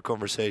 3-hour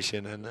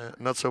conversation, and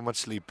not so much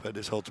sleep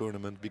this whole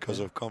tournament because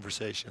of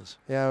conversations.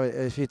 Yeah,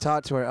 if you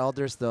talk to our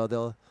elders, though,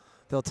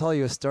 they'll tell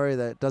you a story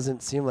that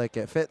doesn't seem like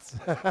it fits.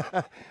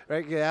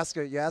 Right? You ask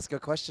a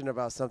question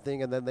about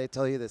something, and then they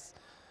tell you this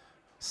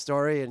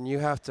story, and you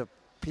have to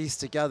piece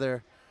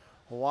together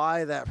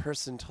why that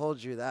person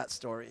told you that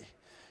story.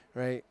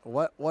 Right?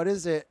 What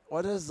is it?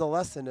 What is the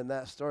lesson in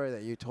that story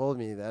that you told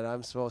me that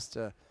I'm supposed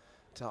to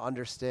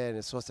understand?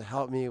 It's supposed to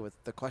help me with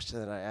the question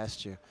that I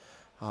asked you.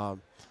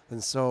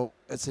 And so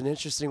it's an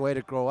interesting way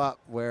to grow up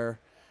where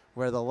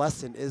the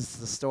lesson is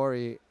the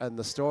story, and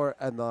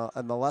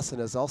the lesson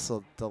is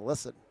also the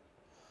listen.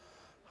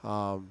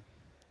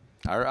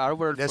 Our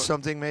word. That's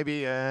something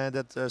maybe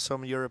that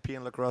some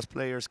European lacrosse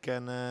players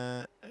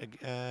can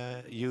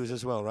use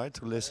as well, right?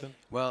 To listen.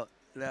 Well,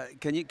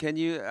 can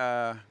you?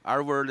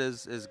 Our word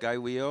is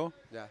gaiwio.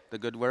 Yeah. The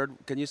good word.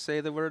 Can you say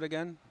the word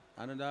again,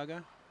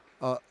 Onondaga?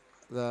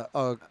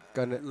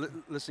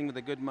 Listening with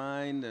a good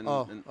mind and.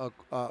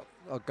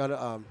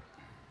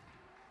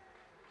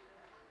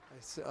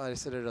 I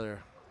said it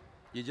earlier.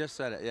 You just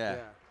said it, yeah.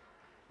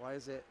 Why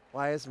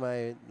is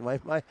my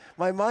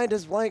mind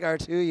is blank,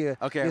 Arttu?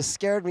 You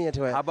scared me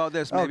into it. How about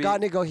this? Maybe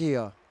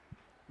Gatnigohio.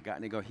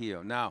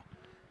 Gatnigohio. Now,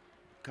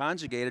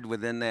 conjugated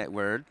within that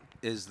word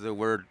is the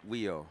word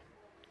wio.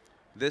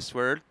 This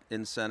word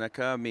in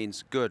Seneca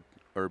means good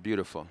or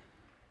beautiful.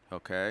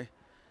 Okay?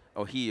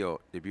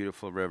 Ohio, the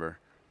beautiful river.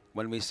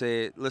 When we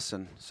say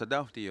listen,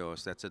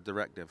 sadautios, that's a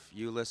directive.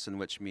 You listen,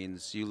 which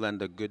means you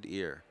lend a good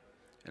ear.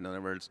 In other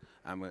words,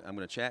 I'm going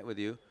to chat with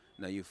you.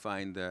 Now you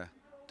find the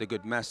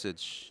good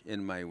message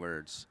in my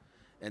words.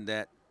 And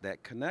that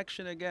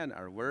connection, again,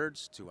 our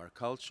words to our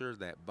culture,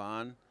 that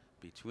bond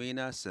between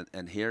us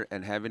and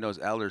having those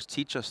elders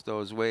teach us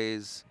those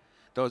ways,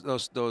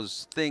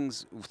 those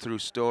things through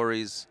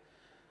stories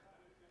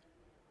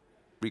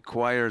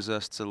requires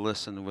us to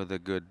listen with a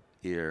good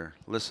ear,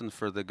 listen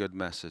for the good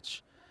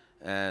message.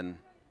 And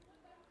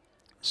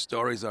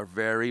stories are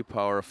very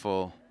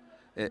powerful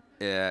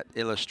at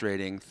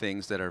illustrating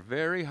things that are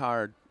very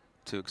hard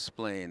to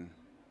explain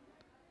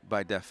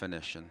by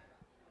definition.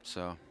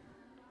 So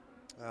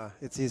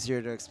it's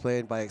easier to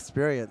explain by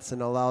experience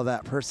and allow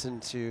that person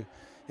to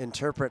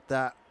interpret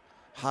that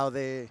how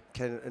they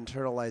can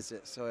internalize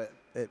it so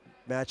it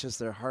matches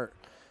their heart,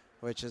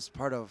 which is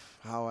part of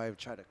how I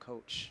try to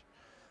coach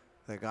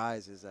the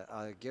guys, is that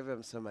I give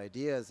them some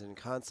ideas and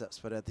concepts,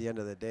 but at the end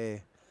of the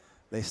day,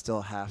 they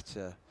still have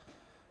to,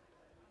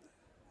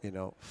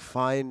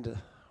 find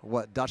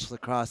what Dutch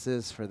lacrosse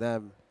is for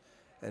them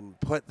and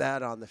put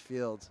that on the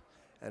field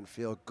and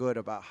feel good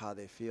about how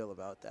they feel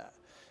about that,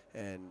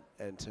 and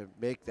to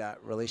make that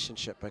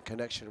relationship and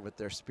connection with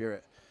their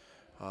spirit.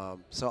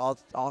 So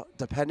I'll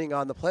depending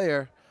on the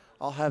player,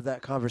 I'll have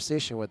that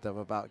conversation with them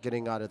about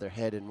getting out of their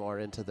head and more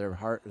into their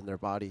heart and their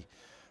body.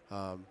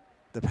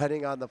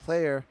 Depending on the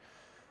player,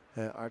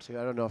 Arttu,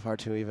 I don't know if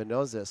Arttu even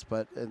knows this,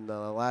 but in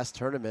the last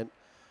tournament,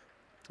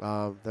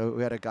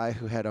 we had a guy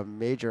who had a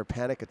major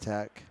panic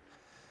attack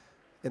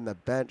in the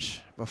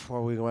bench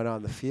before we went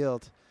on the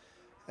field.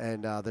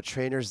 And the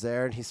trainer's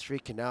there, and he's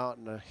freaking out.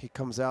 And he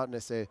comes out, and they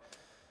say,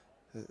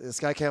 "This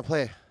guy can't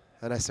play."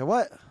 And I said,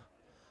 "What?"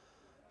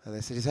 And they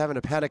said, "He's having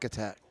a panic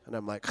attack." And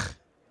I'm like,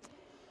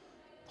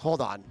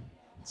 "Hold on."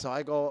 So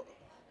I go,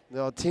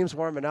 team's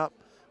warming up.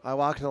 I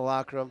walk in the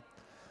locker room,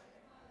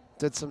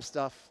 did some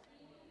stuff.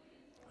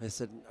 I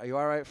said, "Are you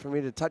all right for me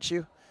to touch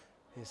you?"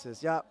 He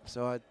says, "Yeah."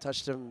 So I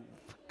touched him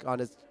on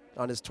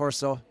his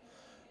torso, a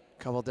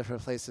couple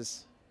different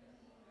places.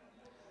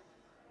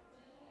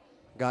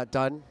 Got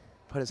done.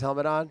 Put his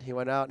helmet on. He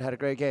went out and had a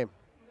great game.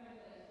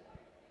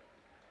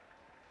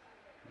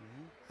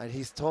 Mm-hmm. And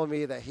he's told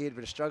me that he had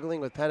been struggling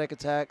with panic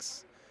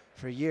attacks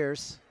for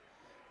years,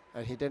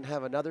 and he didn't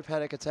have another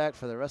panic attack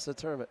for the rest of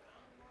the tournament.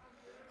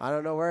 I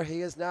don't know where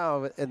he is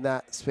now in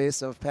that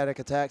space of panic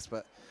attacks,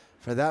 but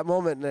for that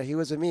moment that he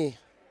was with me,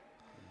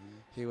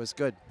 he was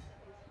good.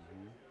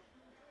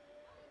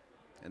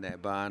 And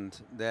that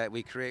bond that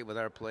we create with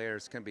our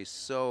players can be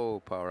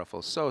so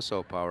powerful,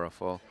 so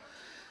powerful.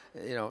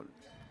 You know,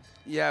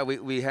 yeah,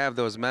 we have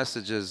those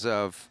messages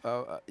of,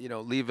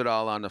 leave it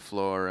all on the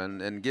floor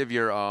and give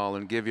your all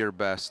and give your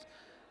best.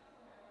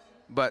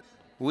 But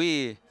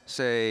we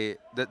say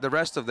that the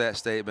rest of that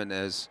statement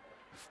is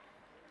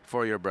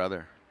for your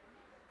brother,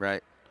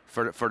 right?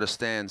 For the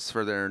stands,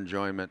 for their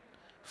enjoyment,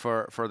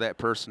 for that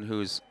person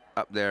who's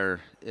up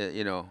there,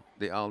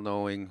 the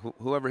all-knowing,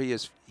 whoever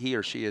he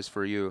or she is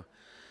for you.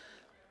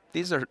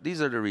 These are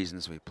the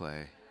reasons we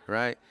play,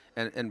 right?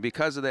 And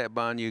because of that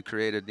bond you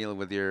created, Neal,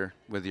 with your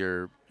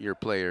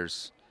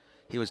players,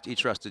 he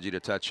trusted you to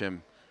touch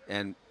him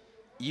and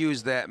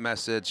use that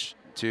message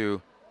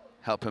to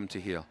help him to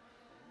heal.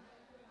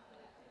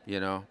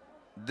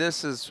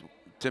 This is,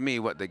 to me,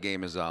 what the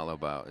game is all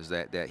about, is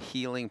that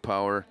healing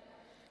power.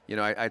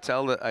 I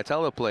tell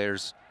the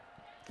players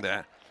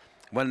that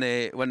when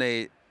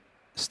they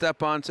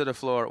step onto the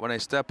floor, when they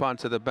step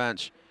onto the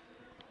bench,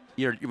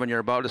 when you're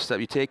about to step,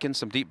 you take in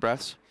some deep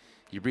breaths,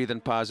 you breathe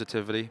in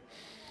positivity,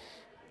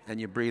 and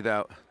you breathe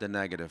out the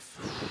negative,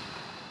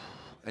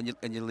 and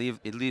you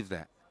leave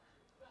that,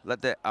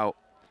 let that out,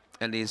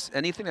 and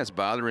anything that's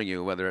bothering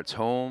you, whether it's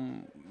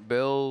home,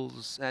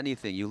 bills,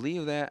 anything, you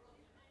leave that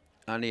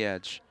on the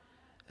edge.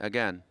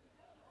 Again,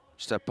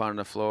 step on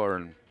the floor,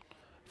 and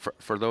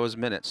for those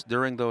minutes,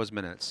 during those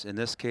minutes, in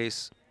this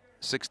case,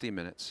 60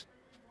 minutes,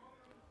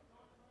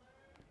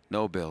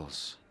 no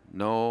bills,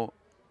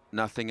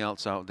 nothing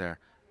else out there.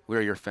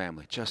 We're your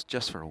family,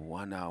 just for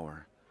 1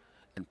 hour,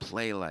 and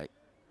play like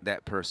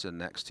that person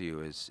next to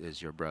you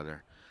is your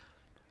brother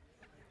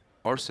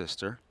or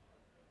sister,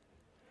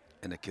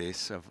 in the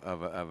case of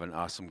an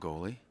awesome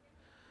goalie.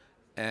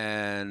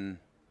 And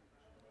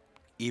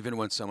even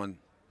when someone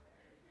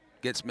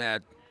gets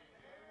mad,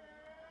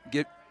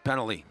 get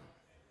penalty,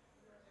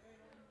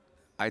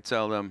 I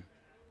tell them,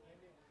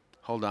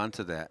 hold on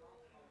to that.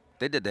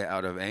 They did that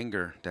out of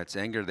anger. That's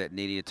anger that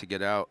needed to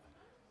get out.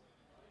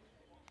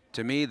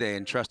 To me, they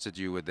entrusted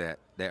you with that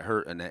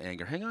hurt and that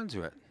anger. Hang on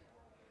to it.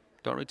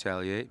 Don't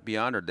retaliate. Be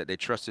honored that they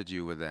trusted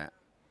you with that.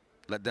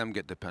 Let them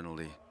get the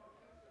penalty.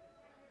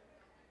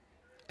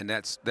 And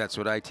that's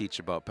what I teach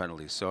about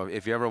penalties. So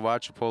if you ever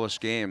watch a Polish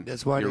game,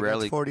 That's why you they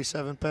rarely got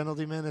 47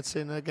 penalty minutes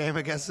in a game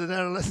against the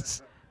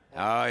Netherlands.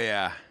 Oh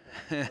yeah.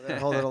 They're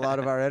holding a lot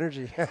of our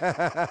energy.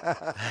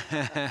 Well,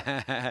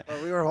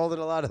 we were holding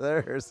a lot of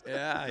theirs.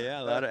 Yeah,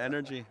 a lot of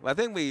energy. Well, I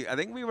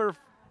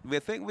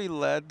think we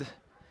led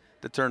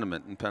the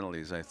tournament in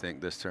penalties. I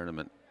think this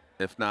tournament,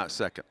 if not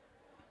second.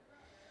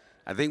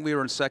 I think we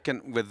were in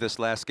second with this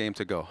last game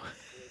to go.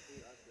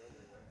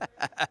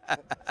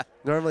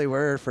 Normally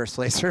we're first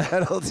place for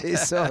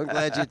penalties, so I'm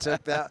glad you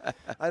took that.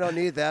 I don't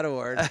need that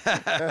award.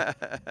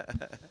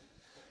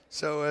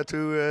 So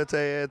to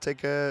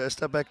take a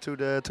step back to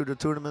the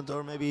tournament,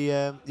 or maybe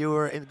you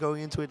were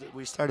going into it.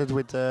 We started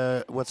with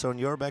what's on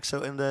your back.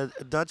 So in the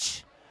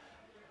Dutch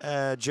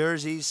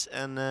jerseys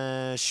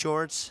and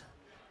shorts,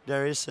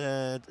 there is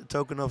a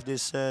token of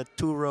this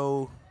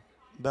two-row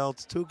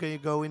belt too. Can you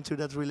go into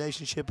that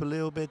relationship a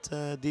little bit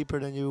deeper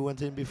than you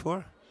went in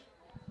before?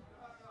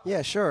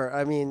 Yeah, sure.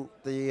 I mean,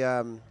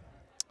 the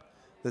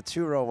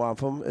two-row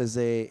wampum is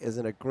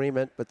an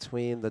agreement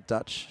between the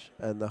Dutch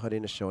and the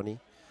Haudenosaunee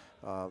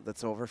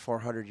that's over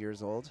 400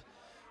 years old,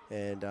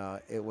 and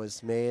it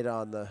was made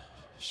on the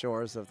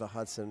shores of the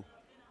Hudson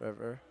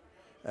River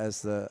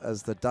as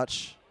the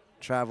Dutch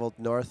traveled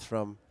north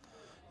from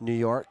New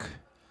York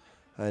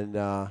and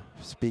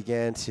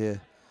began to,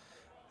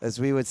 as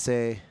we would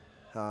say,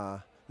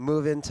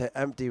 move into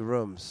empty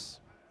rooms.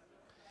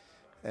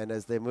 And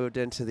as they moved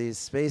into these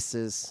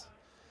spaces,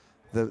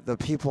 the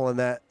people in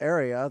that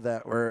area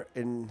that were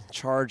in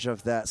charge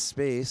of that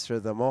space, or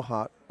the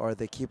Mohawk, or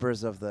the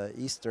keepers of the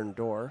eastern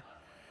door,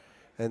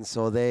 and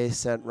so they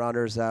sent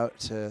runners out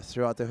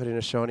throughout the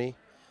Haudenosaunee,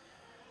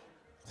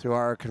 through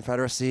our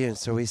confederacy, and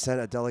so we sent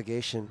a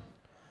delegation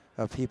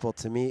of people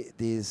to meet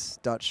these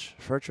Dutch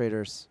fur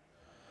traders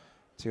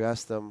to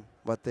ask them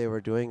what they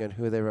were doing and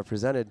who they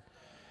represented.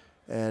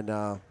 And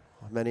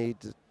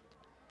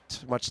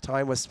much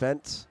time was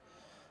spent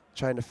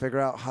trying to figure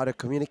out how to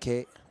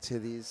communicate to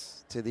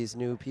these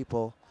new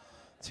people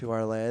to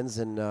our lands,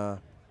 and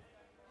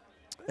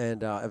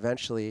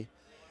eventually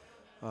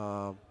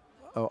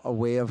a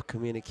way of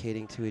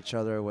communicating to each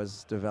other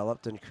was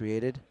developed and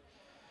created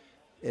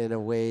in a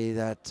way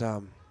that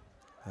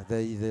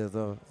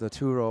the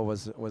two-row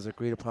was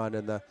agreed upon,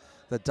 and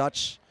the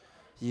Dutch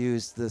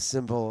used the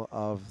symbol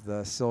of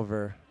the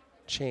silver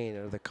chain,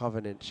 or the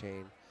covenant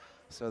chain.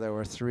 So there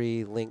were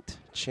 3 linked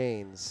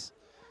chains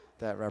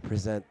that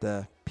represent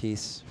the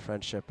peace,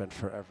 friendship, and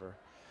forever.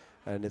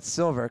 And it's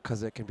silver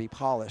because it can be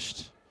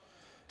polished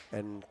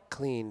and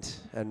cleaned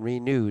and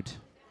renewed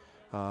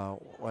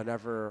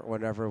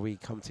whenever we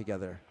come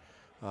together.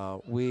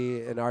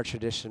 We, in our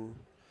tradition,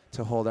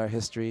 to hold our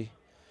history,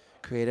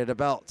 created a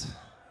belt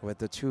with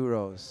the 2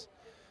 rows.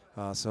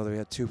 So we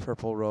had 2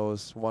 purple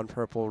rows, 1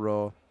 purple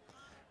row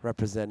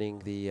representing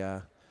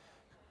the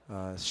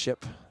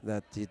ship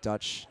that the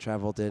Dutch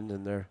traveled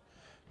in their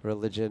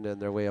religion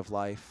and their way of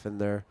life and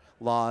their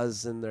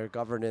laws and their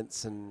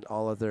governance and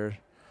all of their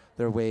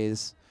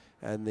ways,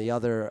 and the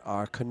other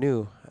our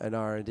canoe and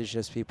our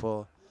indigenous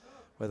people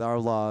with our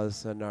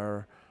laws and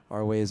our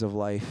ways of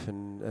life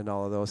and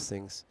all of those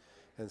things.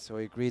 And so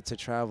we agreed to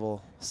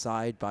travel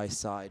side by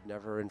side,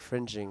 never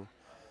infringing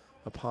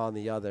upon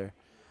the other.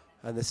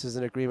 And this is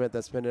an agreement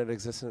that's been in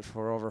existence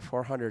for over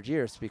 400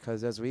 years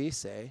because, as we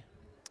say,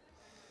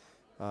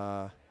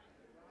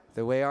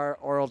 the way our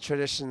oral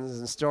traditions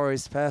and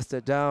stories passed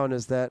it down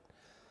is that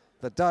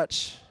the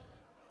Dutch,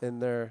 in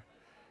their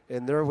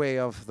way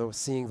of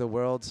seeing the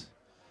world,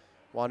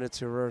 wanted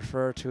to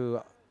refer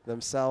to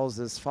themselves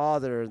as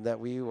father, and that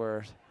we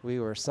were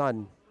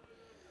son.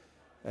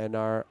 And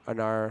our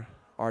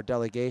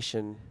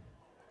delegation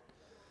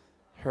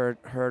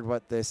heard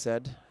what they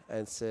said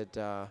and said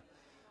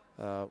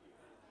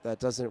that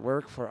doesn't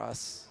work for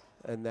us,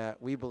 and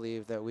that we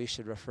believe that we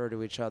should refer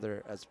to each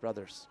other as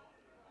brothers.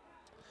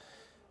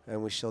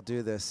 And we shall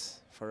do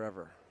this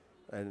forever.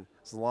 And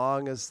as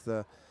long as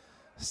the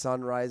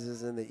sun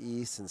rises in the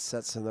east and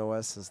sets in the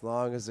west, as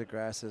long as the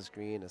grass is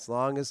green, as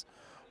long as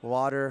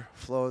water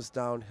flows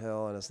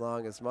downhill, and as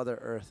long as Mother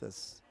Earth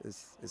is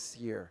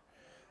here,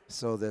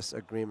 so this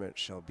agreement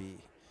shall be.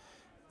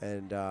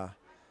 And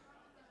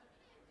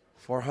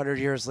 400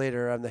 years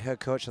later, I'm the head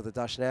coach of the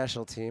Dutch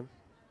national team,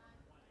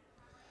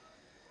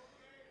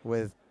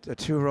 with a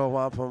 2-row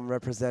wampum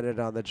represented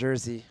on the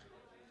jersey,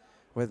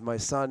 with my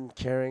son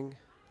carrying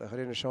the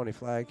Haudenosaunee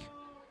flag.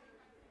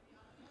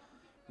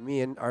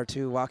 Me and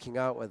Arttu walking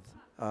out with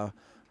a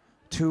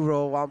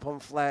 2-row wampum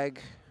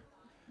flag,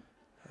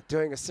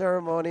 doing a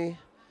ceremony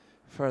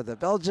for the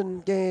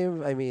Belgian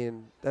game. I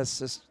mean,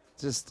 that's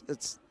just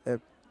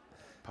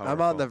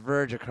I'm on the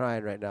verge of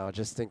crying right now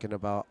just thinking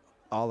about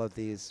all of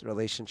these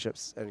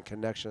relationships and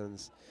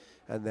connections,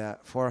 and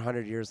that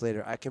 400 years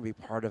later I can be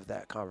part of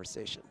that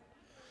conversation,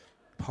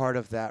 part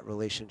of that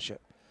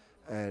relationship,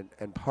 and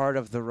part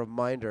of the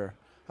reminder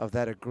of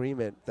that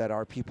agreement that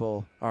our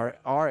people,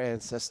 our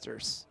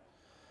ancestors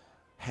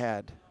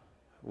had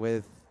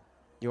with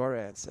your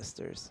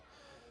ancestors.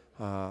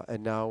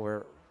 And now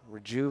we're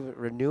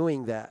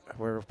renewing that.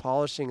 We're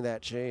polishing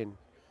that chain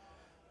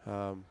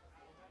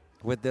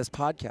with this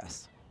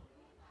podcast.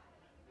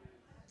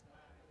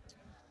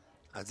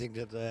 I think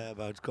that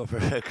about cover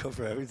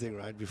everything,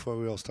 right? Before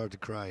we all start to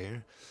cry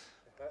here.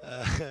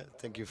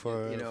 Thank you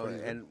for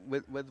and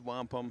with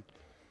wampum,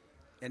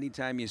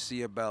 anytime you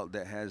see a belt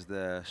that has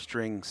the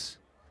strings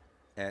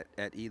at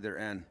either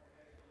end,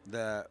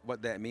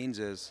 what that means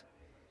is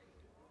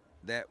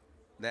that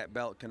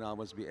belt can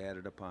always be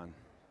added upon.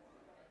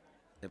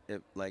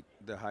 If like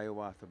the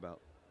Hiawatha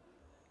belt,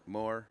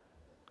 more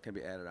can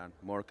be added on,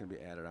 more can be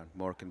added on,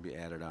 more can be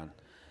added on,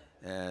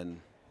 and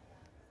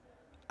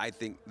I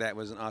think that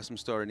was an awesome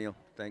story, Neal.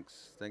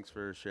 Thanks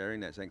for sharing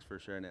that. Thanks for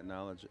sharing that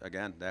knowledge.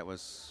 Again, that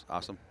was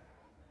awesome.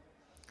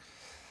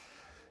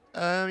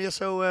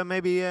 So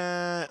maybe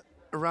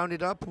round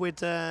it up with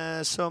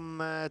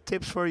some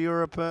tips for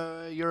Europe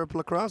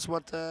lacrosse.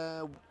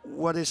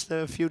 What is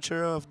the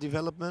future of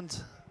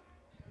development?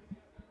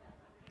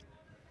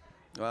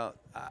 Well,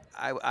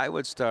 I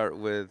would start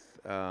with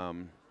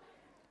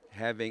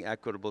having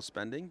equitable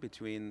spending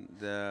between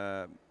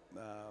the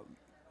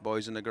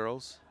boys and the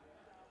girls.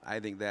 I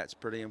think that's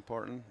pretty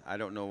important. I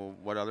don't know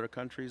what other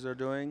countries are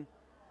doing,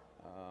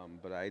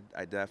 but I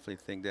definitely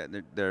think that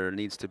there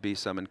needs to be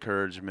some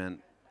encouragement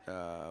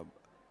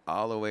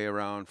all the way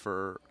around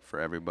for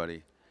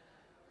everybody.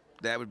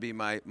 That would be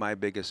my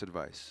biggest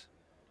advice.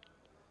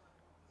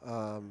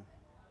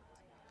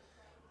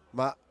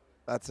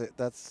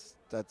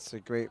 That's a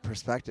great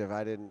perspective.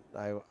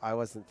 I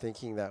wasn't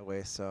thinking that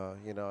way. So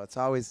it's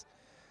always,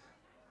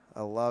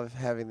 I love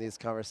having these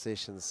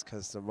conversations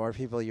because the more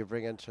people you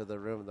bring into the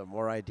room, the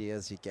more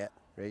ideas you get,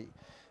 right?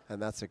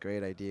 And that's a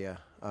great idea.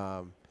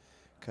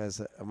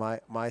 Because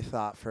my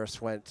thought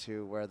first went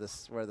to where the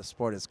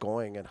sport is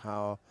going and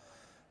how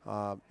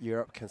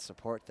Europe can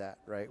support that,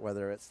 right?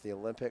 Whether it's the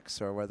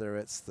Olympics or whether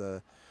it's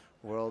the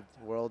world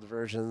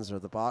versions or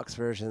the box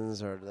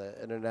versions or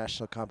the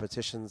international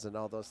competitions and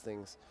all those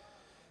things,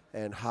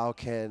 and how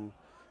can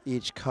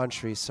each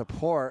country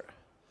support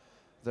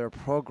their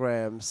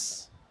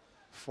programs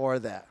for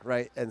that,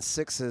 right? And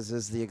sixes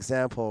is the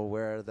example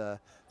where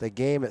the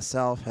game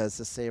itself has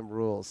the same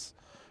rules,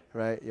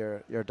 right?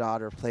 Your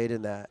daughter played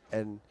in that,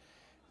 and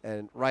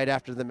right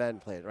after the men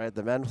played, right?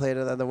 The men played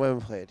and then the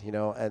women played,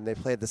 and they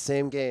played the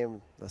same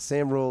game, the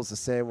same rules, the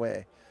same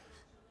way.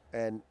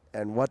 And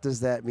what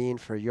does that mean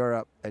for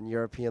Europe and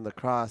European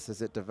lacrosse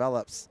as it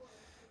develops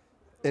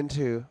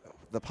into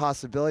the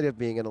possibility of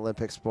being an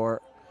Olympic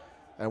sport?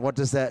 And what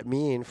does that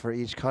mean for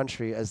each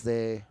country as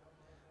they,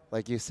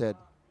 like you said,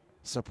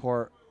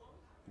 support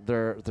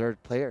their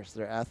players,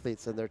 their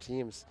athletes, and their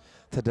teams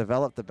to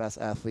develop the best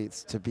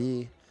athletes to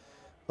be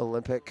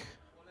Olympic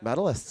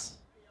medalists?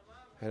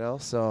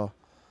 So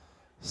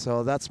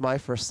that's my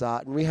first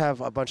thought, and we have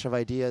a bunch of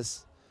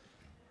ideas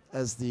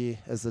as the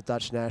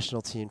Dutch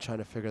national team trying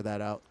to figure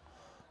that out,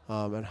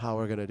 and how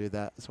we're going to do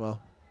that as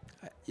well.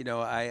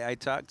 I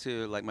talked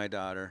to like my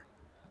daughter.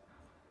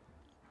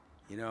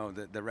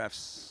 The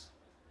refs.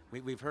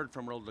 We've heard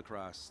from World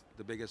Lacrosse.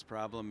 The biggest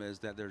problem is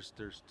that there's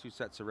two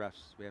sets of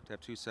refs. We have to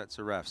have two sets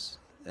of refs,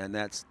 and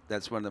that's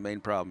one of the main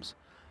problems.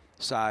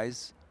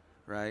 Size,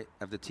 right,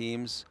 of the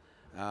teams.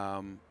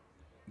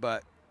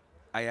 But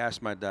I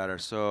asked my daughter,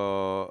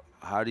 so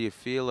how do you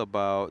feel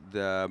about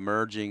the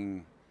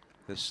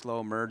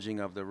slow merging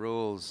of the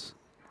rules,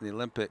 the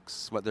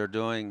Olympics, what they're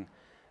doing?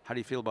 How do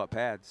you feel about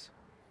pads?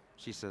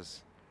 She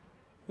says,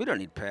 we don't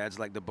need pads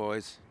like the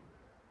boys.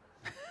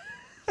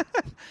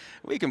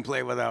 We can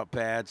play without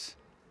pads.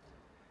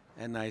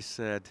 And I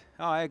said,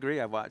 oh, I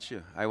agree. I watch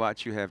you. I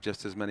watch you have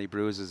just as many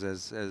bruises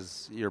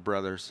as your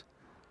brothers.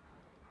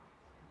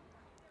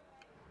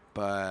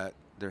 But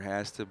there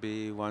has to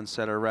be one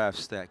set of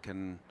refs that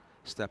can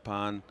step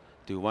on,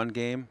 do one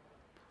game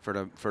for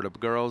the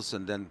girls,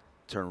 and then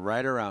turn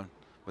right around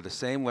with the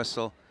same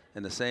whistle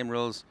and the same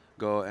rules,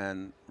 go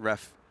and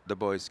ref the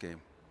boys'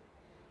 game.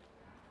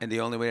 And the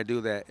only way to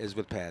do that is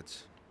with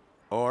pads.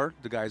 Or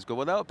the guys go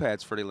without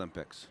pads for the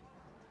Olympics.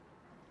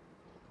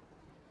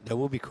 That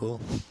would be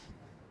cool.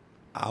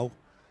 Ow.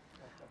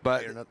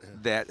 But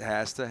that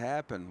has to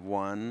happen.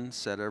 One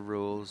set of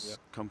rules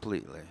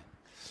completely.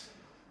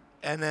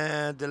 And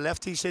the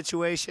lefty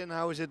situation,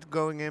 how is it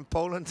going in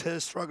Poland?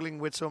 Struggling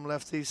with some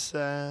lefties.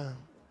 Our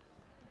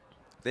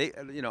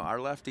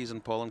lefties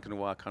in Poland can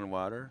walk on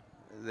water.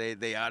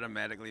 They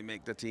automatically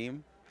make the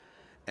team.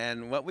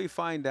 And what we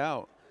find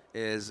out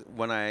is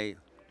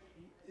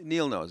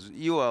Neil knows,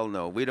 you all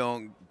know, we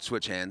don't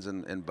switch hands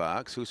in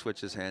box. Who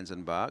switches hands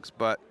in box?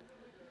 But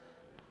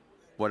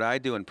what I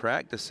do in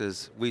practice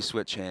is we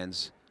switch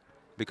hands,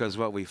 because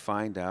what we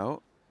find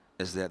out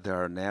is that there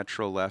are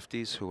natural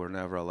lefties who were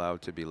never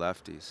allowed to be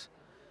lefties.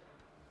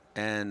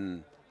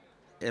 And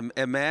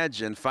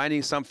imagine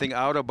finding something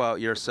out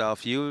about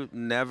yourself you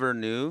never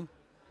knew,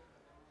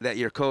 that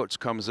your coach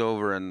comes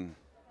over and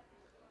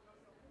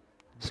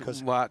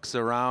walks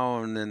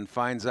around and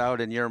finds out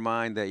in your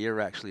mind that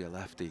you're actually a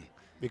lefty.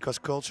 Because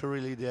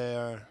culturally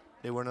they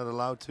were not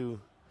allowed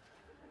to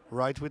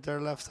write with their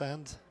left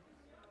hand.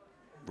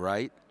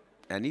 Right?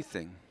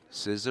 Anything.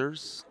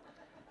 Scissors.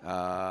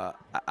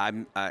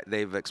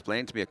 They've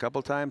explained to me a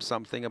couple times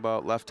something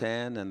about left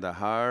hand and the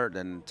heart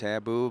and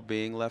taboo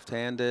being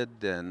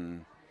left-handed,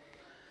 and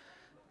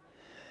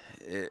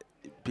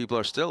people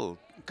are still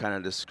kind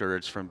of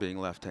discouraged from being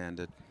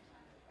left-handed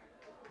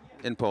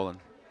in Poland.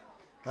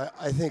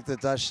 I think the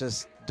Dutch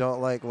just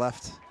don't like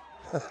left.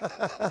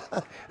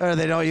 Or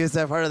they don't use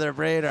that part of their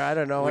brain, or I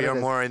don't know. We are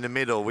more in the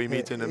middle. We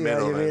meet in the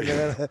middle.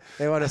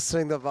 They want to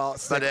swing the ball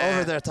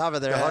over the top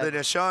of their head. The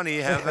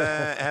Haudenosaunee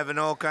have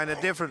all kind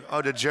of different.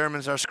 Oh, the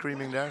Germans are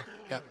screaming there.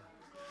 Yeah,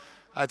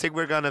 I think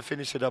we're gonna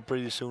finish it up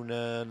pretty soon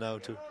now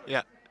too.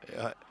 Yeah,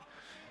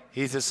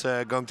 he's just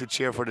going to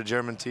cheer for the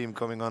German team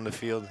coming on the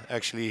field.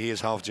 Actually, he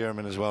is half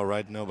German as well,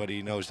 right?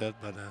 Nobody knows that,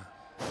 but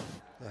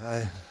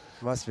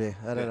must be.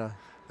 I don't know.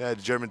 Yeah,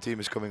 the German team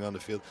is coming on the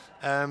field.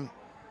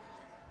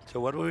 So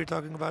what were we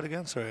talking about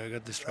again? Sorry, I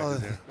got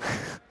distracted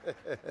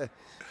there.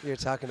 You're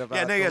talking about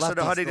so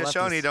the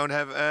Haudenosaunee lefties. don't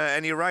have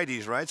any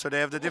righties, right? So they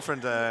have the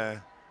different...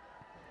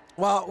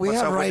 well, we what's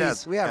have up with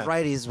righties. that? We have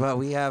righties, but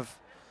we have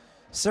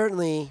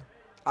certainly,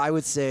 I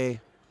would say,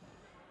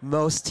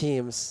 most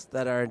teams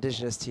that are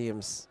indigenous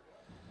teams,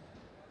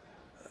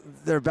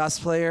 their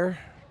best player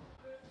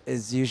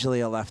is usually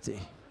a lefty,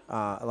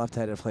 a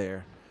left-handed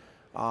player.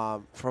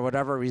 For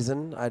whatever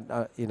reason,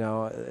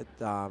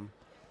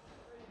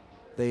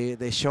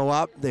 They show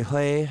up, they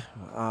play.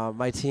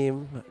 My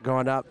team,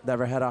 growing up,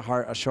 never had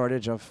a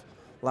shortage of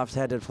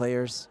left-handed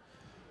players.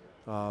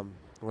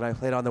 When I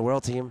played on the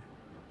world team,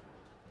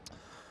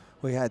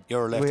 we had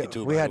You're a lefty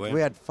too, by the way.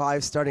 we had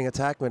 5 starting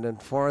attackmen,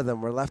 and 4 of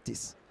them were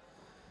lefties.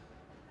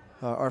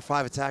 Or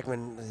 5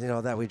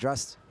 attackmen, that we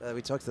dressed, that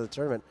we took to the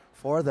tournament.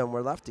 4 of them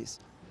were lefties.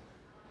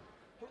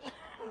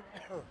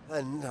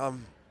 And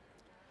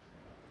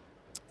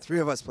 3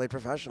 of us played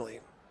professionally.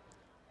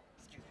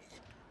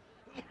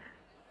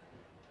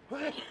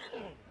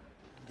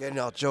 Getting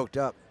all choked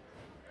up,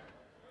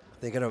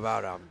 thinking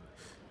about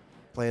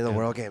playing the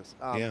World Games.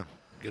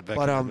 Get back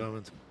in the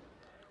moment.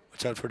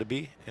 Watch out for the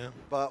bee. Yeah.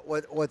 But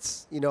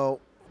what's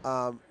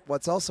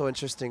also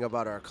interesting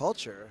about our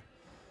culture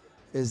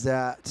is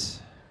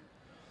that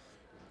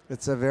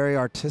it's a very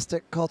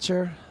artistic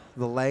culture.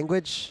 The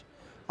language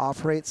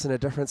operates in a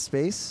different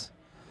space.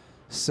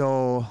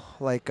 So,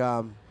 like,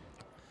 I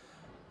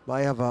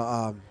have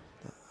a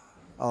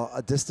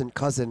distant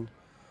cousin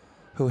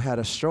who had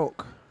a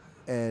stroke,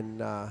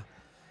 and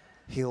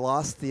he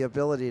lost the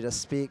ability to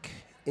speak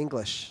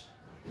English,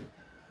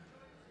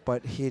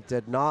 but he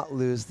did not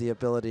lose the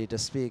ability to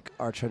speak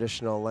our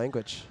traditional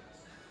language.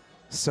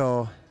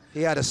 So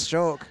he had a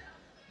stroke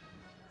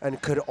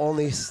and could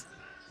only... Is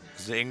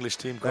the English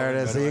team coming? There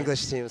it is, the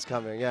English team is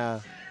coming, yeah.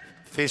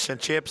 Fish and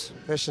chips?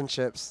 Fish and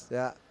chips,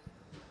 yeah.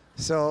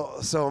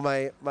 So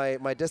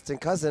my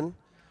distant cousin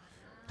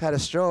had a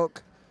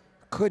stroke,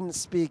 couldn't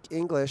speak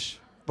English,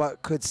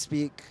 but could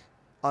speak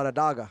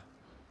Onondaga.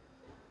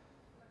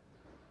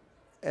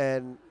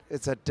 and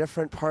it's a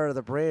different part of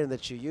the brain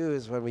that you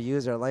use when we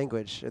use our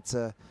language. It's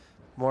a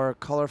more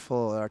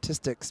colorful,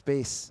 artistic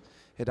space.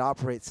 It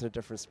operates in a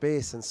different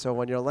space. And so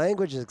when your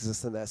language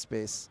exists in that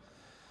space,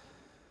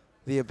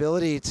 the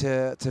ability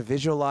to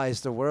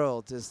visualize the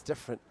world is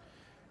different.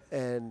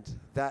 And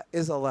that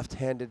is a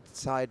left-handed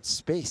side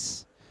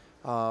space.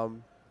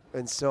 And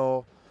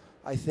so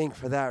I think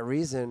for that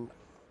reason,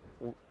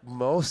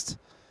 most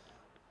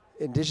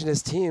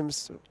Indigenous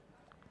teams,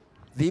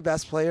 the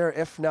best player,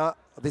 if not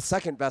the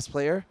second best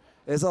player,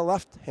 is a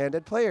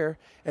left-handed player.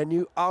 And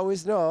you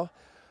always know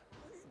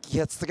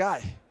it's the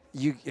guy.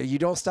 You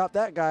don't stop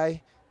that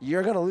guy,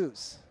 you're going to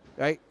lose,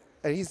 right?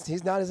 And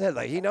he's not his head.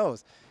 Like, he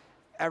knows.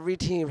 Every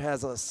team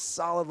has a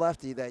solid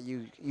lefty that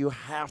you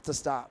have to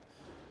stop,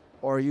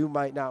 or you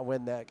might not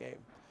win that game.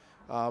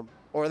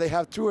 Or they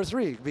have two or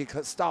three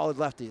because solid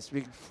lefties.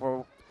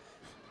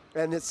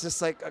 And it's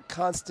just like a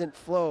constant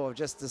flow of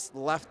just this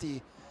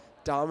lefty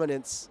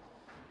dominance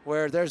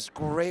where there's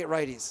great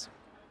righties.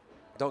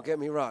 Don't get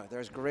me wrong.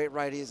 There's great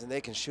righties, and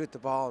they can shoot the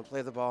ball and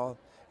play the ball,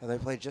 and they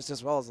play just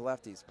as well as the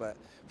lefties. But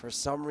for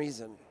some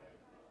reason,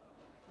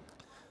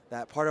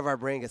 that part of our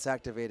brain gets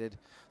activated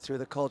through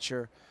the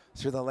culture,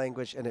 through the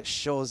language, and it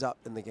shows up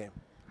in the game.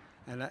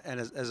 And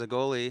as a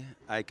goalie,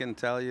 I can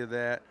tell you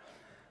that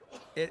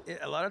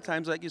a lot of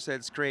times, like you said,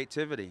 it's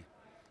creativity.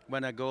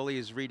 When a goalie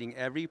is reading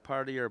every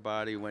part of your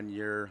body when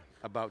you're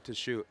about to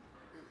shoot,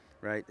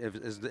 right?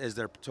 Is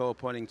their toe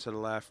pointing to the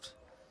left,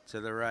 to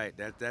the right?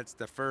 That's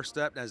the first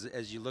step.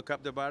 As you look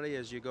up the body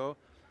as you go,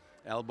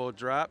 elbow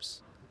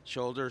drops,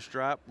 shoulders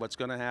drop. What's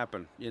going to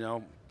happen?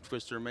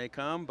 Twister may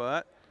come,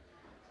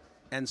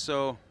 and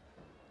so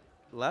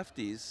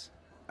lefties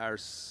are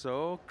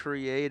so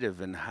creative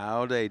in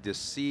how they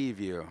deceive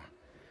you.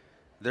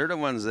 They're the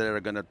ones that are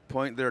going to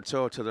point their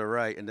toe to the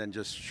right and then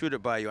just shoot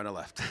it by you on the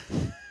left.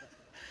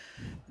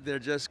 They're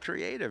just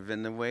creative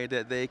in the way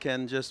that they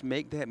can just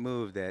make that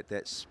move,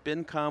 that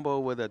spin combo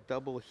with a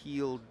double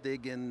heel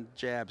dig-in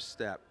jab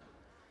step.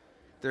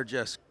 They're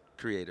just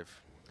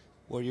creative.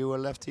 Were you a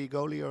lefty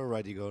goalie or a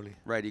righty goalie?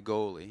 Righty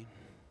goalie.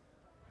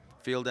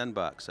 Field and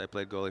box. I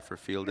played goalie for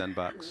field and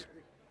box.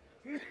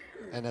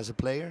 And as a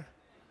player?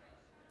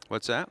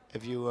 What's that?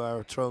 If you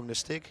are throwing the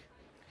stick?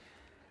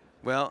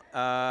 Well,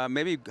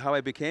 maybe how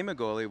I became a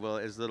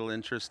goalie is a little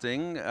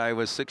interesting. I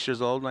was 6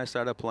 years old when I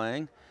started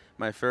playing.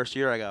 My first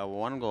year, I got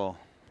 1 goal.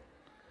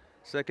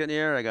 Second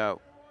year, I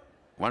got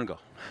 1 goal.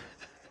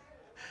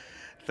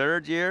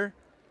 Third year,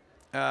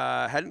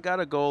 hadn't got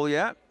a goal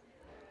yet.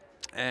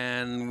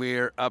 And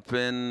we're up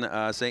in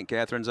St.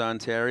 Catharines,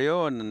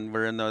 Ontario, and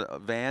we're in the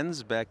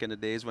vans back in the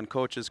days when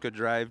coaches could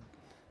drive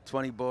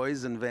 20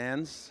 boys in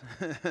vans,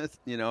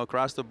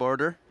 across the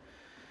border.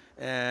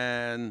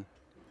 And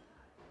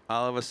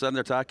all of a sudden,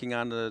 they're talking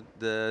on the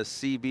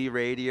CB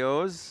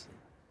radios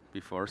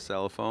before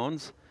cell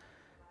phones.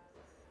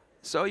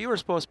 So you were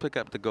supposed to pick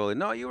up the goalie.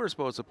 No, you were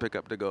supposed to pick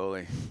up the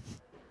goalie.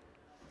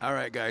 All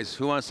right, guys,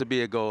 who wants to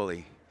be a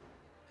goalie?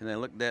 And I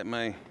looked at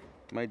my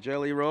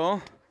jelly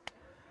roll,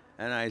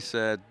 and I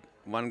said,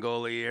 1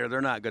 goalie here.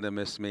 They're not going to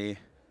miss me.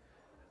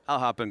 I'll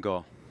hop and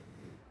goal.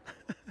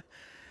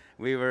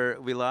 We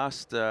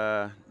lost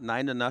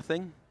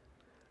 9-0,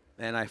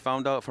 and I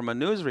found out from a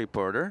news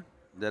reporter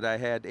that I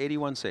had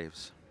 81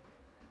 saves.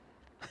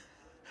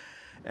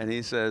 And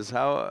he says,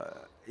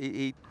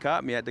 he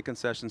caught me at the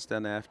concession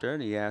stand after,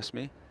 and he asked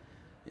me,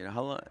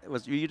 how long were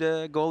you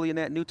the goalie in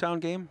that Newtown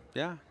game?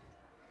 Yeah.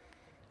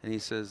 And he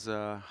says,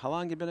 how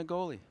long you been a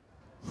goalie?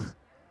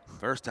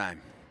 First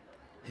time.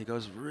 He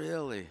goes,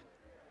 really?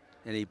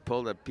 And he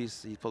pulled a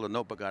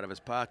notebook out of his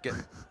pocket,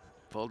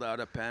 pulled out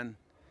a pen.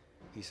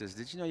 He says,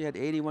 did you know you had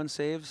 81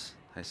 saves?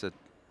 I said,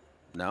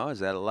 no, is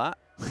that a lot?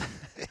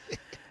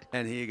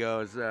 And he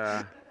goes,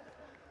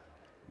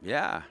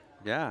 yeah.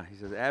 He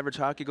says, average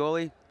hockey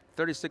goalie,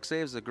 36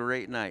 saves is a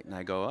great night. And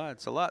I go,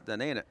 it's a lot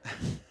then, ain't it?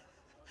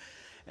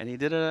 And he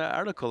did an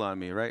article on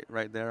me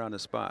right there on the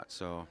spot.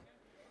 So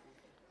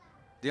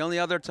the only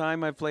other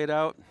time I played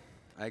out,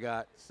 I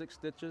got 6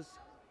 stitches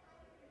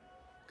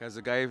because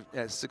the guy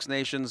at Six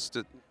Nations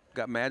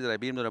got mad that I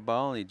beat him to the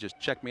ball, and he just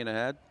checked me in the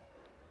head.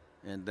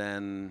 And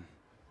then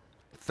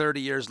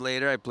 30 years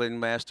later, I played in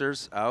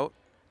Masters, out,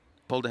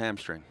 pulled a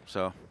hamstring.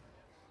 So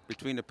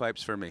between the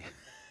pipes for me.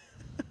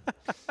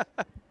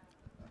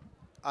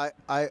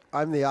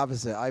 I'm the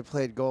opposite. I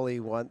played goalie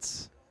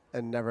once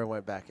and never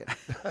went back in.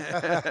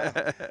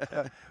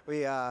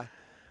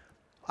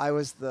 I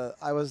was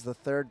the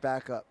third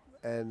backup,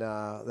 and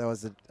there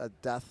was a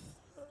death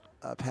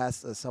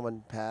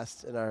someone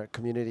passed in our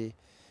community,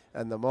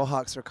 and the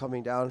Mohawks were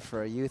coming down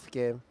for a youth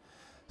game.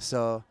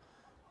 So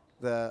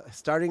the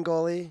starting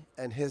goalie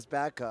and his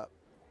backup,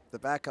 the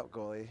backup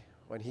goalie,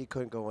 when he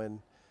couldn't go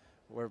in,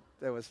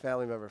 there was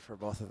family member for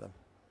both of them.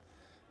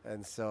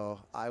 And so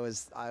I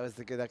was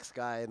the next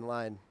guy in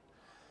line.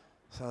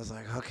 So I was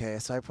like, okay.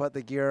 So I put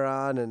the gear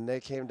on, and they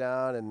came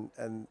down,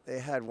 and they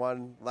had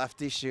one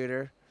lefty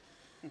shooter.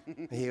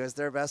 He was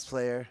their best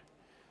player.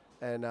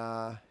 And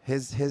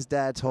his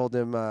dad told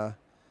him,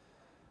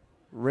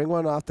 ring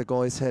one off the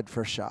goalie's head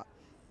first shot.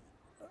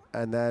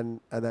 and then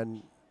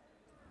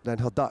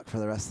he'll duck for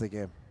the rest of the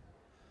game.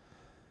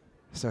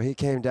 So he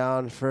came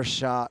down, first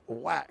shot,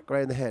 whack,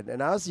 right in the head.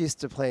 And I was used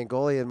to playing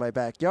goalie in my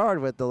backyard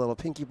with the little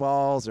pinky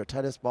balls or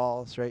tennis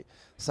balls, right?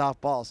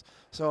 Soft balls.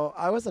 So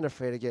I wasn't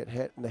afraid of getting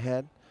hit in the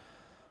head.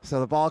 So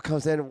the ball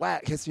comes in,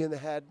 whack, hits me in the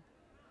head.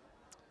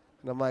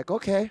 And I'm like,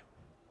 okay,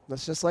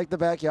 that's just like the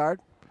backyard.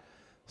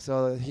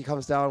 So he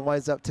comes down,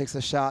 winds up, takes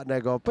a shot, and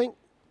I go, bing,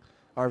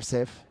 arm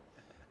safe.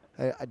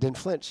 I didn't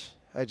flinch.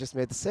 I just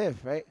made the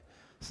save, right?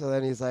 So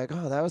then he's like,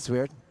 oh, that was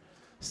weird.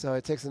 So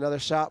he takes another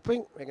shot,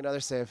 bing, make another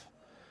save.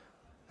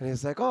 And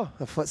he's like, oh,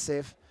 a foot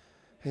safe.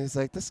 And he's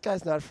like, this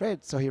guy's not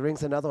afraid. So he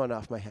rings another one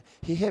off my head.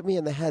 He hit me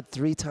in the head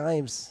 3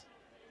 times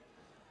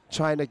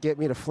trying to get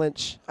me to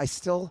flinch. I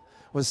still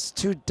was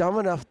too dumb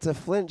enough to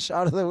flinch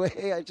out of the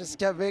way. I just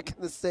kept making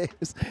the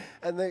saves.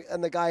 And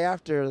the guy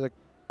after, the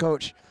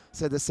coach,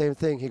 said the same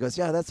thing. He goes,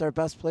 yeah, that's our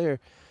best player.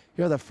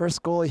 You're the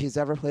first goalie he's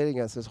ever played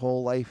against his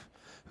whole life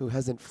who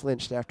hasn't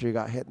flinched after he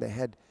got hit in the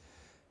head.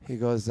 He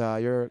goes,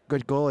 you're a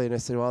good goalie. And I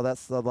said, well,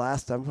 that's the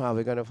last I'm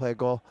probably going to play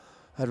goal.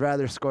 I'd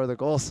rather score the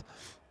goals.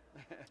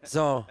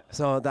 So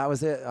that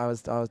was it. I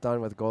was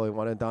done with goalie,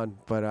 one and done.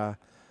 But I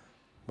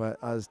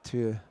was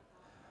too.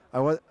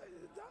 I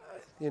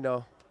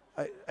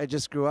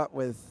just grew up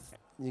with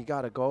you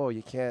got to go.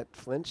 You can't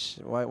flinch.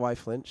 Why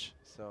flinch?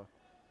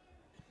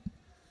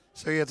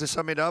 So yeah, to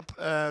sum it up,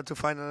 to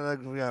find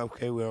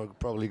okay, we're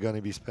probably going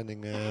to be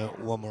spending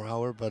 1 more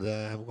hour, but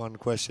I have one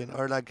question.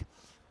 Or like,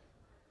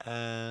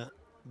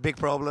 big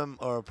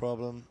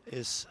problem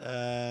is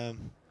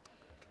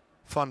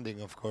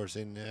funding, of course,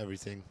 in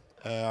everything.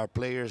 Our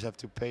players have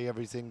to pay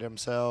everything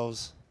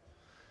themselves.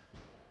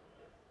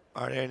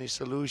 Are there any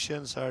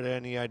solutions? Are there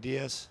any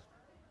ideas?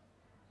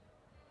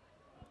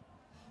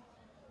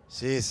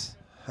 Jeez,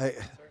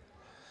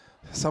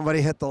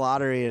 somebody hit the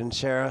lottery and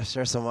share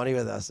some money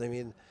with us. I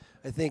mean,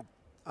 I think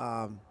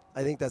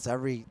that's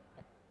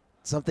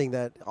something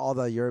that all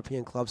the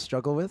European clubs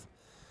struggle with.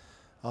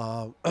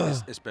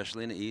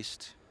 Especially in the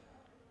East.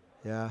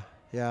 Yeah,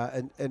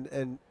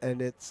 and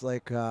it's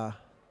like,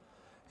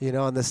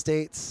 in the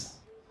States,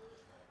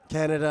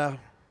 Canada,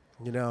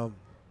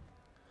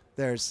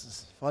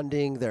 there's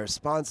funding, there's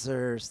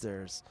sponsors,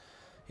 there's,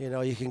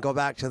 you can go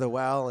back to the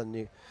well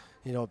and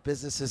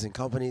businesses and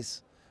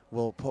companies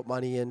will put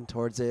money in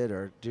towards it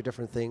or do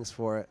different things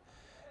for it,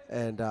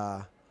 and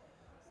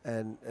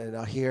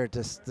here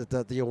just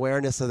the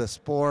awareness of the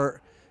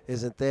sport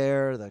isn't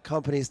there. The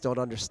companies don't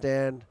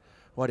understand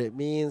what it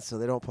means, so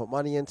they don't put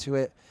money into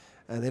it,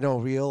 and they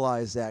don't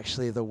realize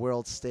actually the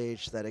world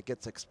stage that it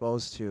gets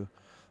exposed to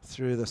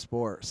through the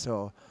sport.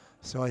 So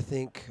I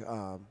think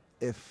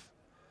if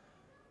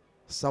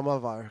some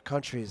of our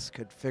countries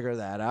could figure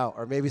that out,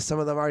 or maybe some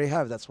of them already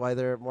have, that's why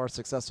they're more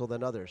successful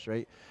than others,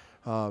 right?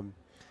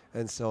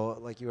 And so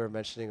like you were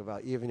mentioning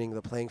about evening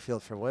the playing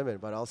field for women,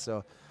 but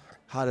also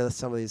how do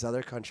some of these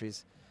other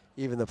countries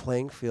even the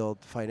playing field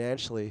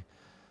financially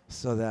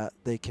so that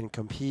they can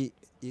compete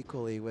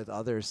equally with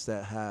others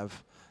that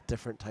have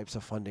different types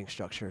of funding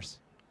structures.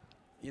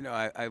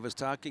 I was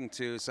talking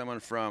to someone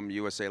from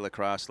USA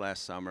Lacrosse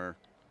last summer,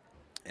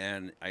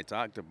 and I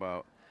talked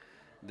about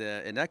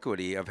the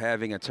inequity of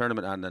having a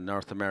tournament on the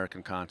North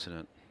American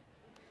continent.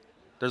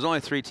 There's only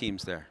 3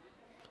 teams there.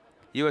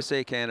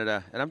 USA,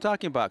 Canada, and I'm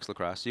talking box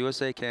lacrosse,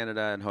 USA,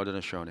 Canada, and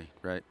Haudenosaunee,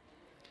 right?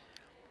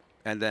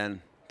 And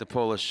then the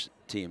Polish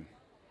team,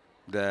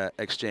 the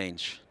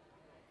exchange.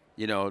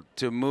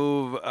 To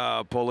move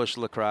a Polish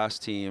lacrosse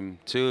team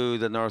to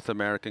the North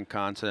American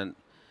continent,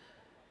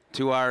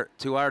 to our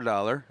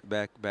dollar,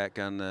 back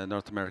on the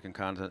North American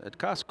continent, it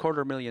costs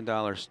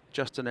 $250,000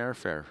 just in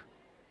airfare.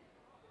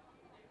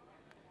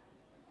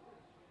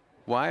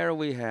 Why are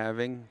we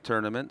having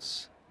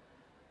tournaments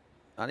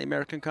on the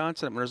American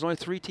continent when there's only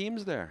 3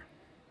 teams there?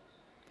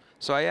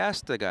 So I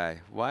asked the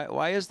guy,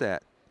 why is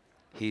that?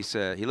 He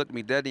said, he looked at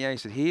me dead in the eye. He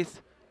said,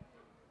 Heath,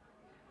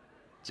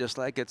 just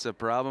like it's a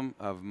problem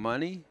of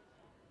money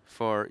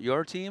for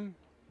your team,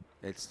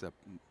 it's the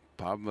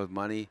problem of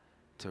money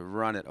to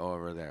run it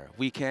over there.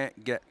 We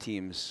can't get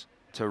teams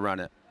to run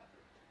it.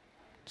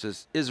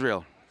 Just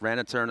Israel ran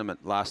a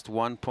tournament, lost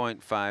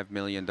 $1.5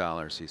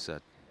 million, he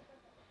said.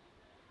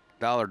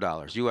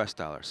 Dollars, US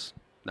dollars.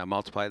 Now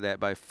multiply that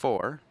by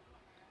 4.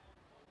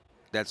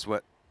 That's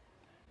what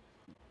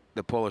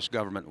the Polish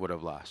government would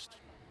have lost.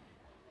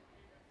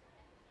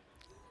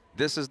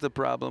 This is the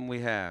problem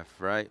we have,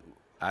 right?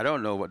 I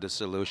don't know what the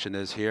solution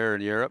is here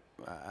in Europe.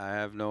 I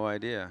have no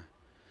idea.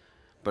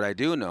 But I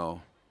do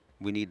know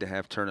we need to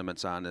have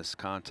tournaments on this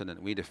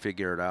continent. We need to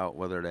figure it out,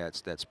 whether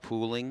that's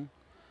pooling,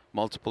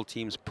 multiple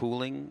teams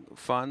pooling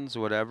funds,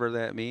 whatever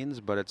that means.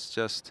 But it's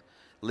just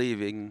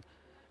leaving,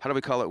 how do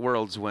we call it,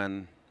 worlds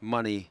when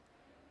money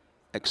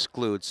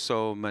excludes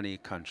so many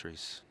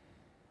countries?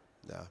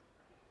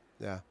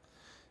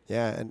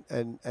 Yeah,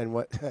 and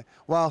what,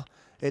 well,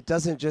 it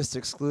doesn't just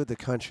exclude the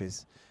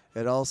countries.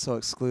 It also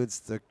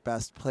excludes the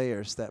best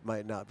players that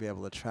might not be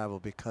able to travel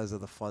because of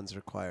the funds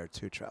required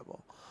to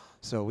travel.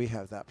 So we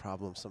have that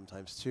problem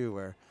sometimes too,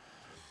 where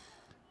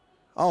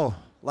oh,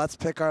 let's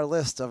pick our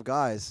list of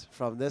guys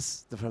from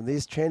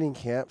these training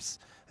camps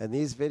and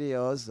these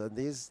videos and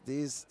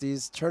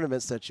these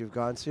tournaments that you've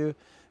gone to,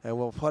 and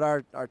we'll put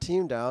our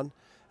team down,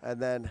 and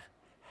then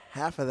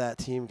half of that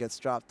team gets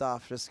dropped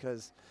off just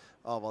because,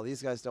 oh, well,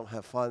 these guys don't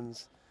have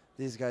funds,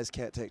 these guys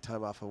can't take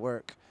time off of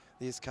work,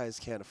 these guys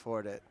can't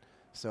afford it.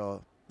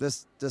 So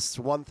this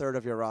 1/3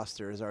 of your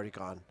roster is already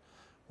gone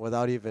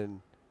without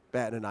even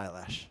batting an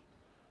eyelash.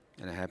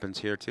 And it happens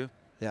here too.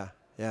 Yeah,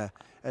 yeah.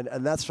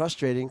 And that's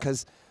frustrating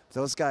because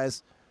those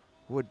guys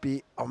would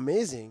be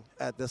amazing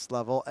at this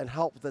level and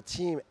help the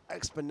team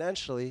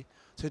exponentially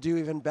to do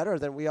even better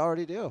than we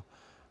already do.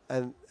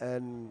 And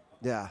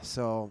yeah,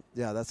 so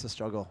yeah, that's a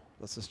struggle.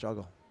 That's a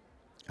struggle.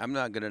 I'm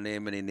not going to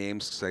name any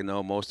names because I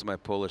know most of my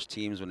Polish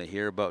teams, when they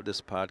hear about this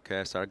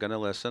podcast, are going to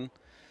listen.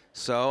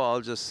 So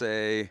I'll just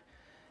say,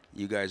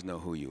 you guys know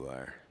who you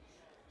are.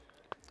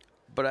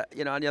 But,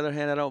 on the other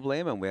hand, I don't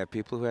blame them. We had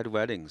people who had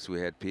weddings. We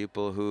had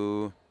people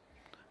who,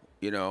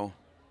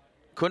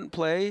 couldn't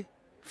play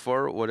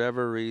for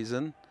whatever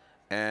reason.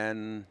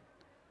 And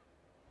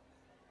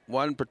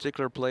one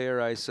particular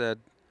player, I said,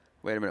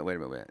 wait a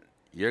minute.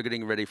 You're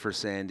getting ready for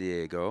San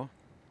Diego,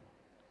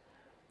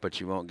 but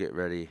you won't get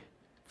ready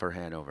for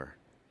Hanover.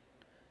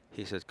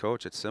 He said,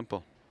 Coach, it's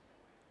simple.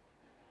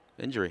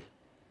 Injury.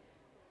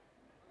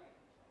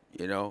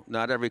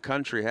 Not every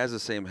country has the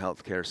same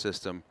healthcare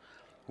system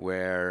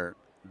where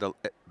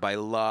by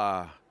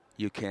law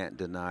you can't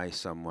deny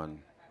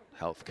someone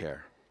health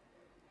care.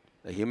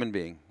 A human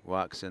being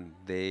walks in,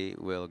 they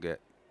will get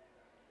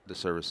the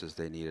services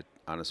they needed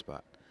on the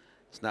spot.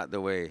 It's not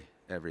the way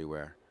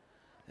everywhere.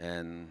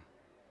 And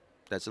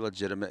that's a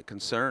legitimate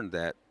concern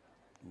that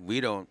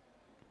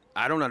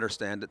I don't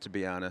understand it, to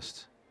be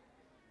honest,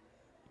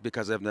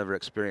 because I've never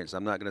experienced.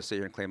 I'm not going to sit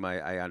here and claim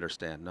I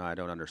understand. No, I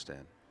don't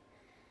understand.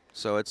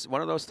 So it's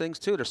one of those things,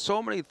 too. There's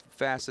so many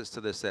facets to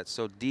this that's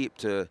so deep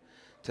to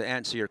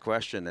answer your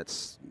question.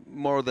 It's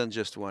more than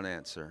just one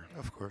answer.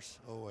 Of course,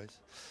 always.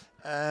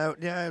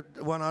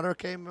 One other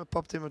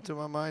popped into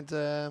my mind.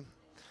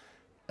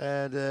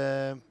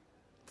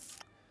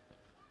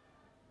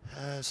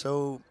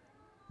 So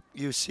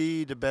you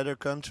see the better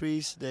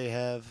countries, they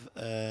have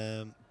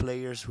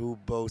players who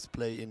both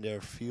play in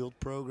their field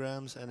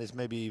programs, and it's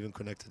maybe even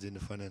connected in the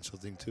financial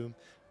thing too,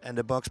 and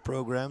the box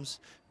programs.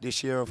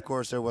 This year, of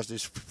course, there was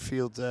this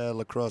field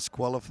lacrosse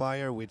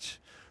qualifier, which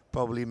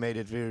probably made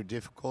it very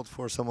difficult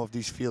for some of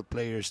these field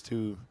players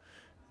to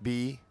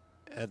be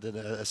at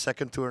a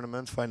second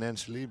tournament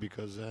financially,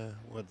 because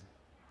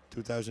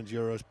 2,000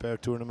 euros per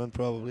tournament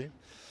probably.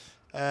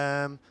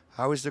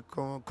 How is the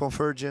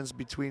convergence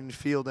between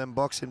field and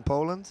box in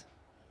Poland?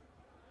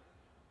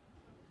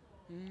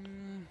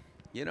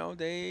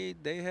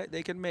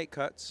 They can make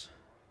cuts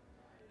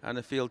on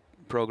the field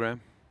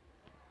program.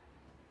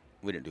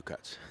 We didn't do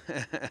cuts.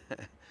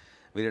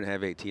 We didn't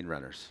have 18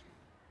 runners.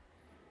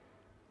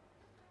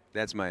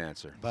 That's my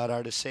answer. But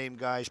are the same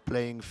guys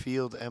playing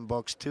field and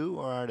box too,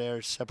 or are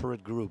there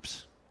separate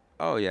groups?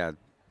 Oh yeah,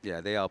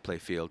 they all play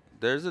field.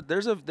 There's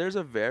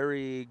a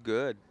very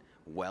good,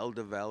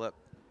 well-developed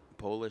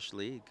Polish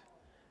league.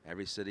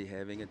 Every city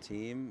having a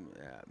team,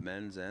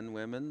 men's and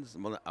women's.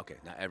 Well, okay,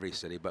 not every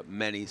city, but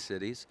many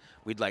cities.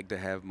 We'd like to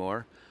have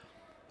more,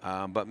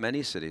 but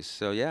many cities.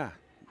 So yeah,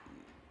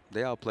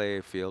 they all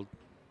play field.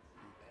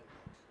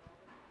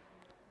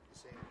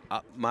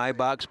 My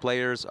box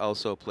players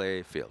also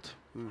play field.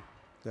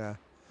 Yeah.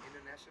 In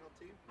the national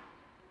team?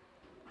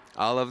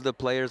 All of the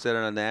players that are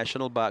on a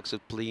national box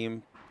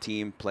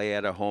team play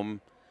at a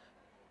home,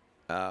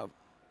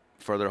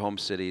 for their home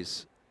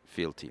city's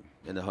field team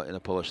in the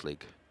Polish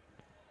league.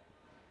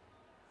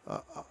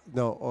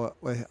 No,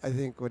 I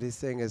think what he's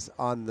saying is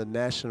on the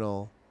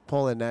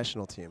Poland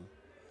national team.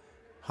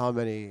 How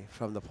many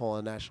from the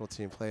Poland national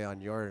team play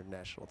on your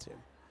national team?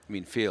 I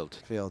mean field.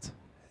 Field,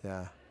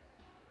 yeah.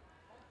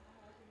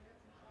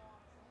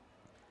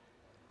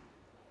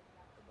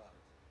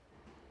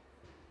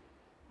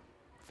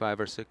 Five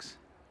or six.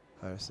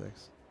 5 or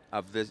 6.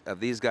 Of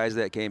these guys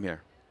that came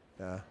here.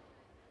 Yeah.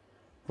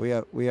 We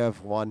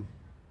have one.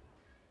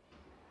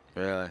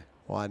 Really?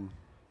 One.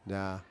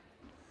 Yeah.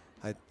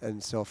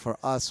 And so for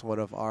us, one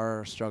of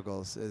our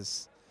struggles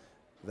is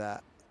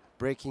that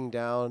breaking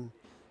down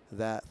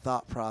that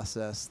thought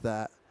process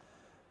that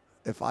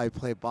if I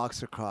play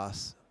box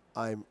lacrosse,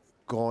 I'm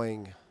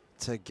going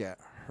to get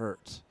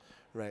hurt,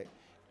 right?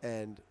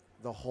 And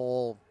the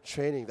whole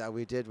training that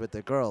we did with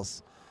the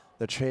girls,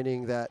 the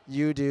training that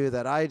you do,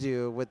 that I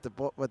do with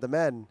the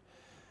men,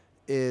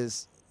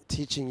 is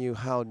teaching you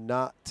how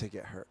not to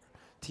get hurt,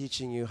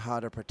 teaching you how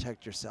to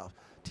protect yourself,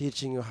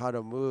 teaching you how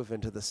to move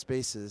into the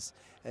spaces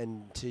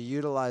and to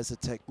utilize the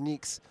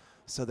techniques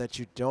so that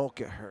you don't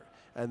get hurt.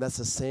 And that's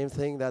the same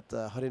thing that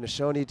the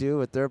Haudenosaunee do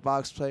with their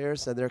box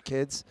players and their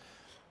kids.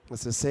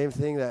 It's the same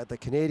thing that the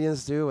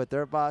Canadians do with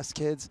their box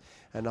kids.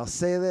 And I'll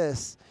say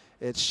this,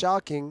 it's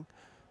shocking.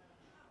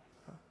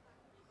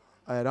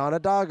 At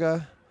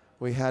Onondaga,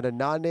 we had a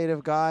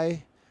non-native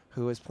guy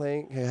who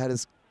had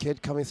his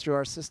kid coming through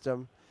our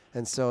system,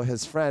 And so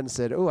his friend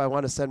said, "Ooh, I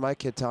want to send my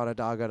kid to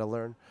Onondaga to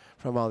learn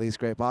from all these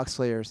great box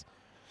players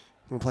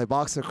and play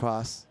box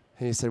lacrosse."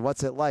 And he said,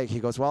 "What's it like?" He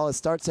goes, "Well, it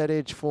starts at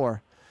age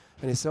 4."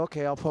 And he said,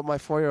 "Okay, I'll put my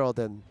 4-year-old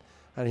in."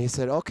 And he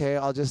said, "Okay,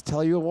 I'll just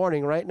tell you a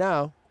warning right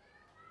now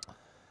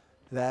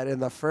that in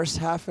the first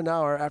half an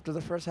hour, after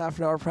the first half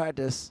an hour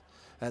practice,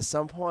 at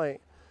some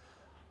point,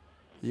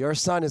 your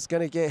son is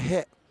going to get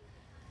hit.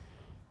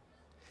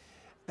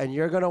 And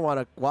you're going to want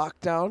to walk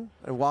down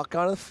and walk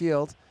on the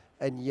field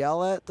and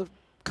yell at the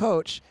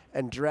coach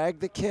and drag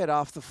the kid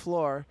off the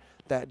floor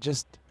that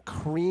just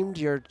creamed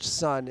your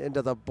son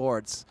into the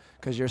boards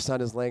because your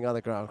son is laying on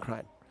the ground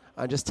crying.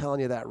 I'm just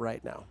telling you that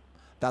right now.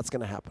 That's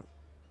going to happen."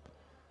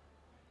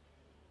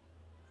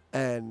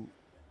 And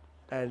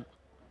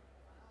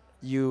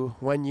you,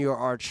 when you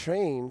are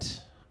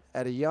trained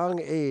at a young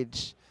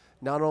age,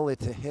 not only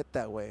to hit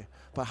that way,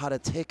 but how to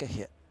take a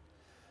hit,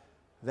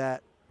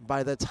 that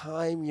by the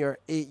time you're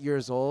 8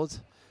 years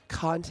old,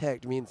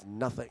 contact means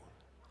nothing.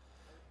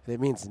 It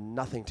means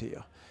nothing to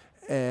you.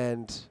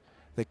 And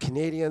the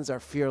Canadians are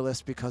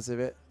fearless because of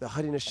it. The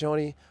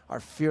Haudenosaunee are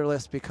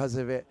fearless because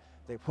of it.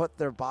 They put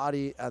their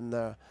body and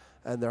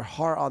their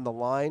heart on the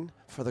line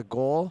for the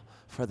goal,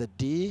 for the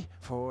D,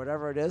 for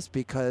whatever it is,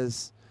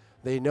 because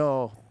they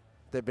know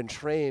they've been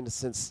trained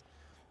since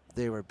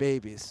they were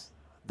babies.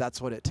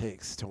 That's what it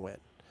takes to win.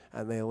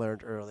 And they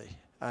learned early.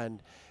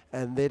 And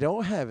they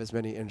don't have as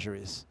many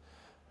injuries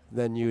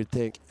than you would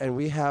think. And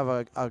we have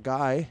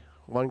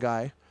one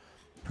guy,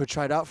 who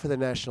tried out for the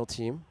national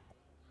team.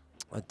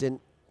 He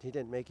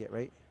didn't make it,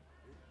 right?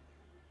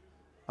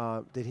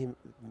 Did he?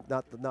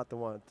 Not the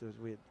one.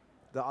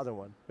 The other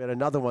one. We had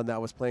another one that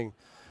was going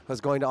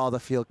to all the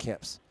field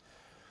camps.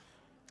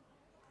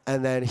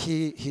 And then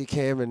he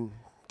came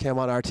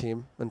on our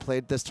team and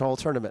played this whole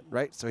tournament,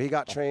 right? So he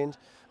got trained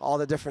all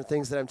the different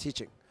things that I'm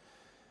teaching.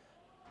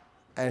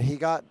 And he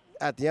got,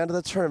 at the end of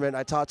the tournament,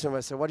 I talked to him.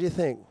 I said, "What do you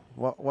think?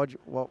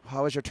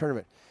 How was your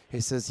tournament?" He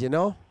says,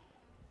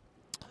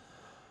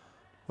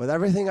 "With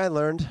everything I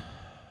learned,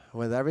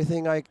 with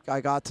everything I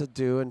got to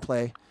do and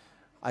play,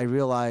 I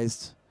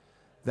realized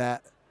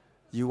that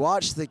you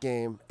watch the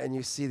game and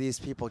you see these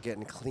people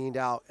getting cleaned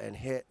out and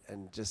hit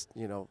and just,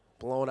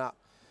 blown up.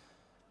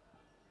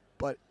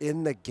 But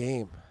in the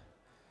game,"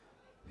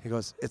 he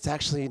goes, "it's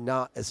actually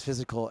not as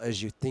physical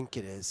as you think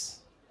it is.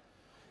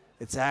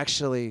 It's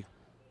actually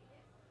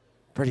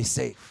pretty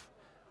safe."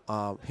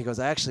 He goes,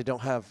 "I actually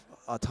don't have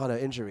a ton of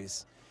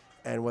injuries.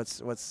 And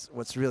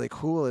what's really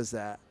cool is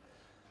that,"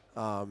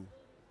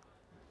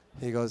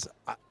 he goes,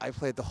 I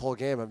played the whole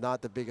game. I'm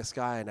not the biggest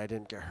guy, and I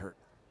didn't get hurt."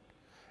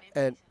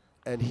 And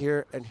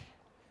here's,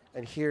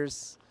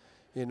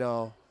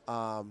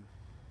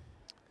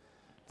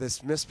 this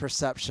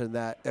misperception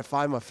that if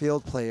I'm a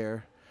field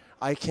player,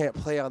 I can't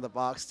play on the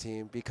box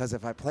team, because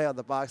if I play on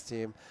the box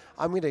team,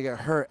 I'm going to get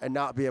hurt and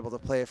not be able to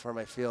play for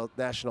my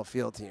national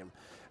field team.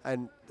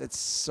 And it's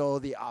so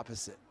the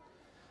opposite.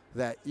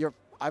 That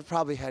I've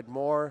probably had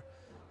more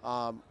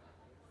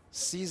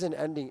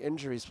season-ending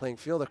injuries playing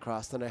field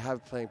lacrosse than I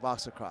have playing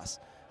box lacrosse.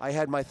 I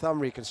had my thumb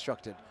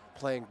reconstructed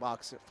playing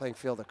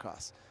field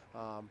lacrosse.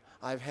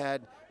 I've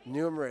had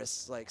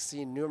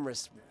seen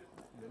numerous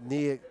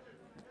knee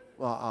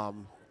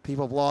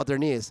people blow out their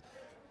knees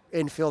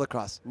in field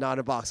lacrosse, not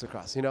in box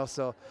lacrosse.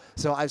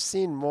 So I've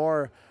seen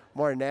more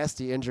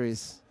nasty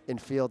injuries in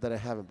field than I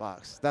have in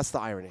box. That's the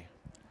irony.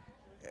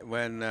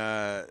 When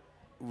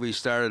we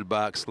started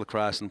box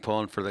lacrosse in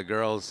Poland for the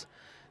girls,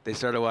 they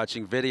started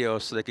watching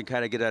videos so they can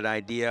kind of get an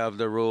idea of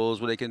the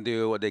rules, what they can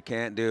do, what they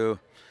can't do.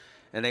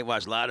 And they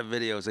watched a lot of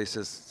videos. They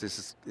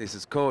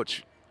says,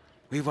 "Coach,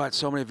 we've watched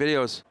so many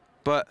videos,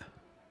 but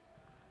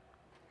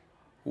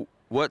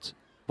what's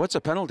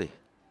a penalty?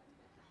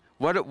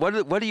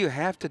 What do you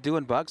have to do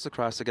in box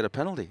lacrosse to get a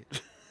penalty?"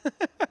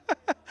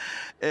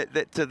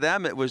 To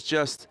them, it was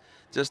just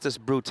this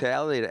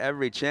brutality at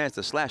every chance,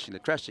 the slashing, the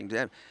crushing.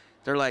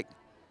 They're like,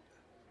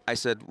 I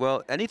said,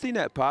 "Well, anything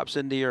that pops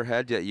into your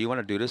head that you want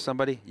to do to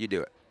somebody, you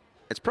do it.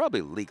 It's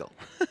probably legal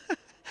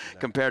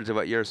compared to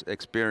what your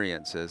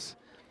experience is."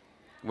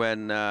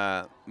 When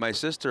my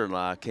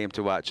sister-in-law came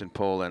to watch in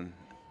Poland,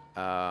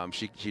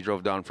 she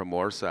drove down from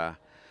Warsaw.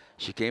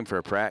 She came for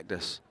a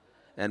practice.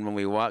 And when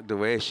we walked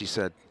away, she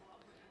said,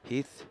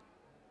 "Heath,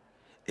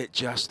 it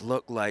just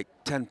looked like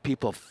 10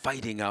 people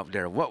fighting out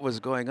there. What was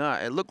going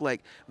on? It looked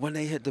like when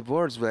they hit the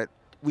boards that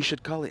we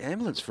should call the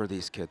ambulance for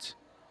these kids."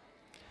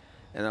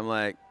 And I'm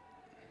like,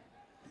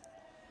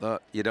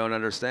 "Look, you don't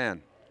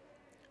understand.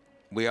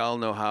 We all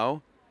know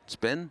how.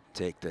 Spin,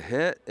 take the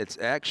hit. It's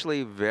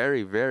actually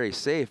very, very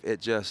safe. It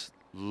just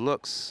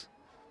looks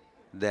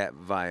that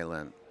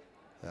violent."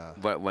 Yeah.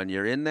 But when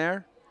you're in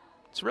there,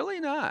 it's really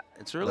not.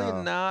 It's really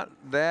not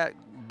that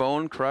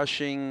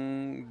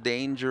bone-crushing,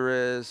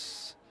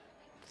 dangerous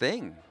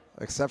thing.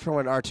 Except for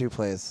when Arttu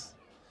plays,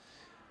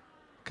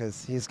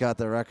 because he's got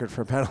the record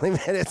for penalty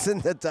minutes in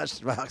the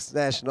Dutch Box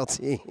national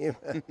team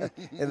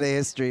in the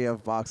history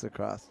of box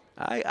lacrosse.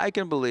 I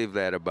can believe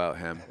that about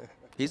him.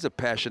 He's a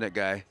passionate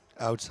guy.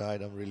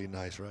 Outside, I'm really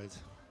nice, right?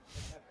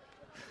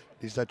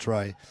 At least I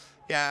try.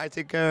 Yeah, I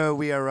think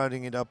we are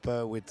rounding it up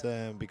with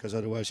because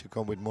otherwise you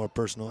come with more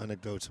personal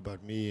anecdotes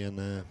about me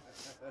and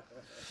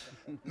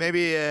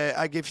maybe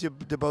I give you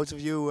the both of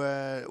you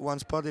one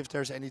spot if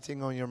there's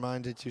anything on your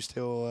mind that you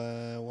still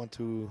want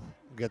to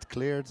get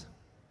cleared.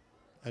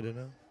 I don't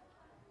know.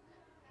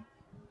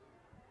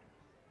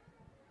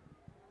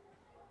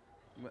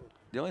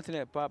 The only thing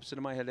that pops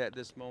into my head at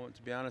this moment,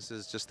 to be honest,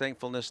 is just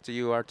thankfulness to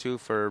you, Arttu,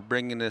 for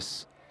bringing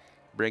us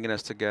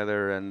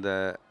together,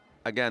 and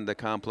again, the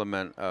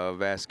compliment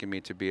of asking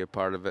me to be a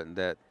part of it, and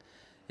that,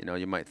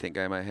 you might think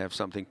I might have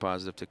something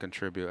positive to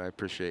contribute. I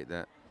appreciate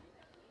that.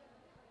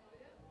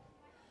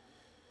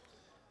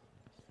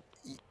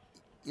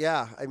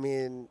 Yeah, I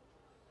mean,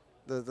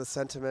 the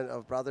sentiment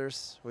of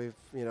brothers, we've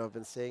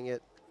been saying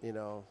it,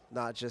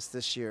 not just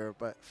this year,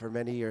 but for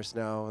many years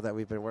now that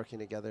we've been working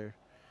together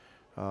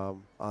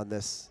on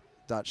this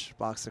Dutch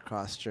box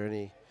lacrosse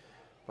journey,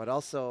 but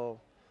also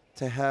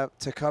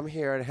to come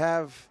here and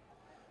have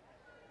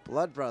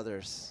blood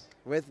brothers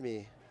with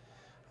me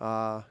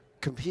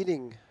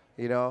competing,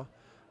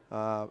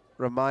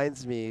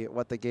 reminds me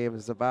what the game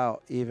is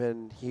about,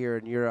 even here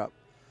in Europe,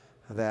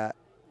 that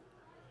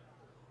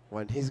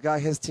when he's got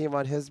his team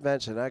on his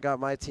bench and I got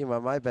my team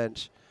on my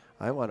bench,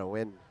 I want to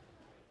win.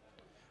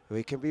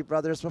 We can be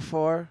brothers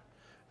before,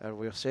 and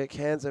we'll shake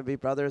hands and be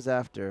brothers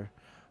after.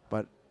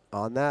 But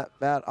on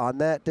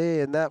that day,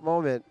 in that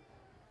moment,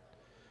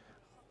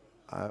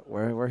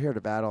 we're here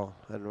to battle,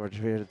 and we're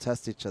here to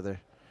test each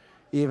other.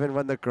 Even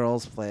when the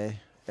girls play,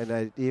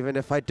 and even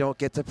if I don't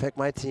get to pick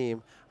my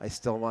team, I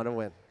still want to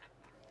win.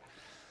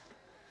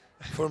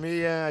 For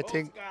me, I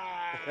think.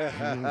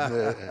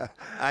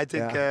 I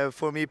think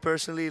for me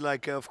personally,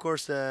 like of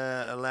course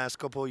the last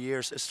couple of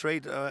years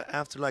straight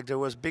after, like there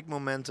was big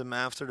momentum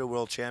after the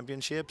World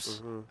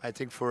Championships. I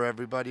think for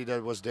everybody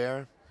that was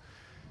there,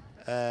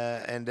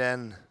 and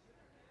then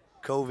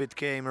COVID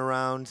came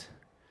around,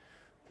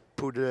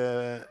 put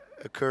a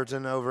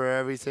curtain over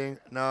everything.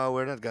 No,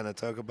 we're not gonna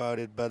talk about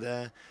it, but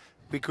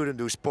we couldn't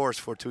do sports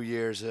for 2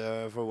 years,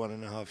 for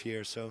 1.5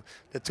 years. So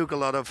that took a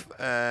lot of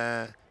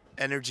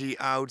energy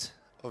out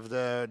of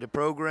the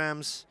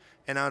programs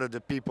and out of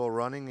the people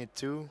running it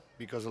too,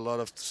 because a lot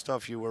of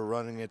stuff you were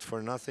running it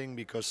for nothing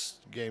because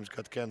games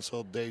got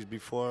cancelled days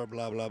before,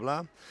 blah blah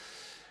blah.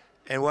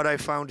 And what I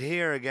found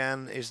here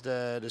again is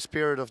the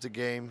spirit of the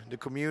game, the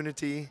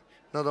community,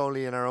 not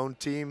only in our own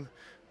team,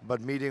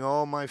 but meeting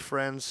all my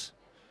friends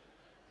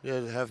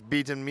that have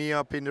beaten me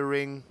up in the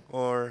ring,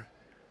 or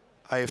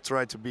I have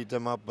tried to beat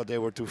them up but they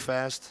were too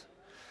fast,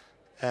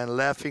 and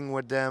laughing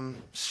with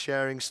them,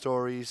 sharing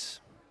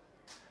stories.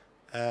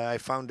 I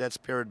found that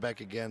spirit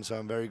back again, so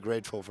I'm very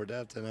grateful for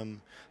that, and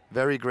I'm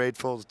very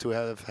grateful to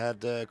have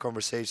had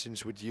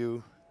conversations with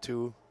you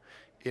too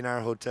in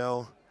our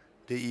hotel,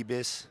 the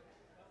Ibis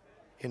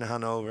in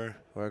Hannover.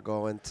 We're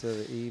going to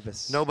the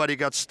Ibis. Nobody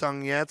got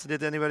stung yet.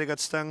 Did anybody got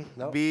stung?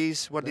 No.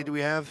 Bees? What No. did we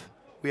have?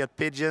 We had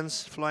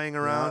pigeons flying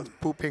around,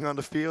 pooping on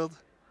the field.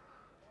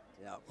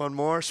 Yeah. One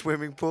more,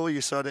 swimming pool. You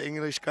saw the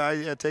English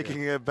guy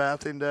taking a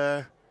bath in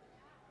the...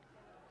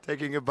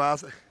 Taking a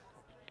bath.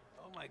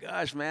 Oh my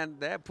gosh, man,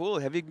 that pool.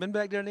 Have you been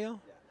back there, Neil?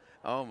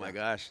 Yeah. Oh my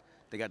gosh.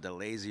 They got the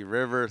lazy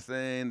river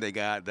thing. They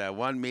got the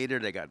 1 meter.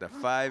 They got the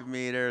 5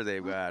 meter.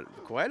 They've got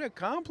quite a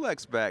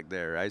complex back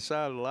there. I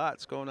saw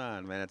lots going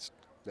on, man. It's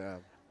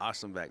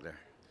awesome back there.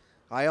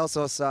 I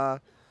also saw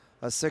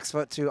a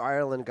 6'2"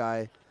 Ireland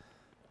guy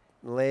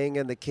laying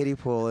in the kiddie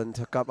pool and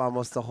took up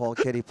almost the whole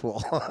kiddie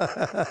pool.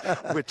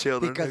 With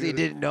children. Because he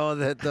didn't know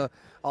that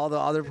all the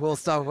other pool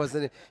stuff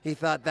wasn't. He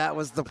thought that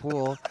was the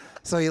pool,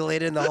 so he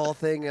laid in the whole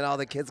thing, and all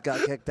the kids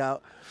got kicked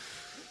out.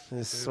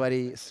 This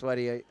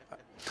sweaty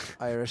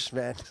Irish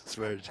man.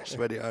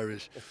 Sweaty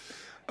Irish.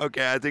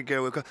 Okay, I think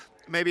we'll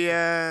maybe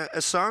a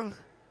song,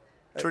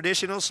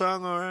 traditional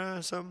song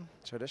or some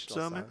Traditional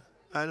some. song.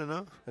 I don't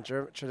know. A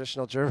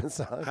traditional German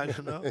song. I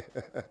don't know.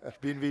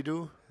 Bin wie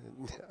du?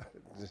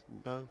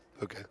 No.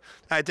 Okay.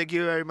 I thank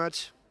you very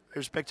much. I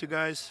respect you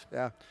guys.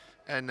 Yeah.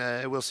 And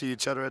we'll see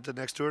each other at the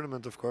next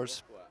tournament, of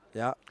course.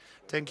 Yeah.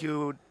 Thank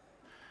you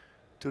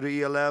to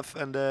the ELF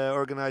and the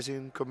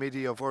organizing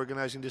committee of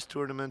organizing this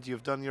tournament.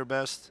 You've done your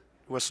best.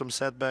 There was some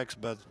setbacks,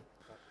 but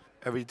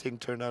everything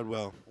turned out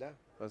well. Yeah.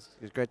 It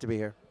was great to be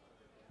here.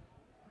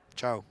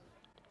 Ciao.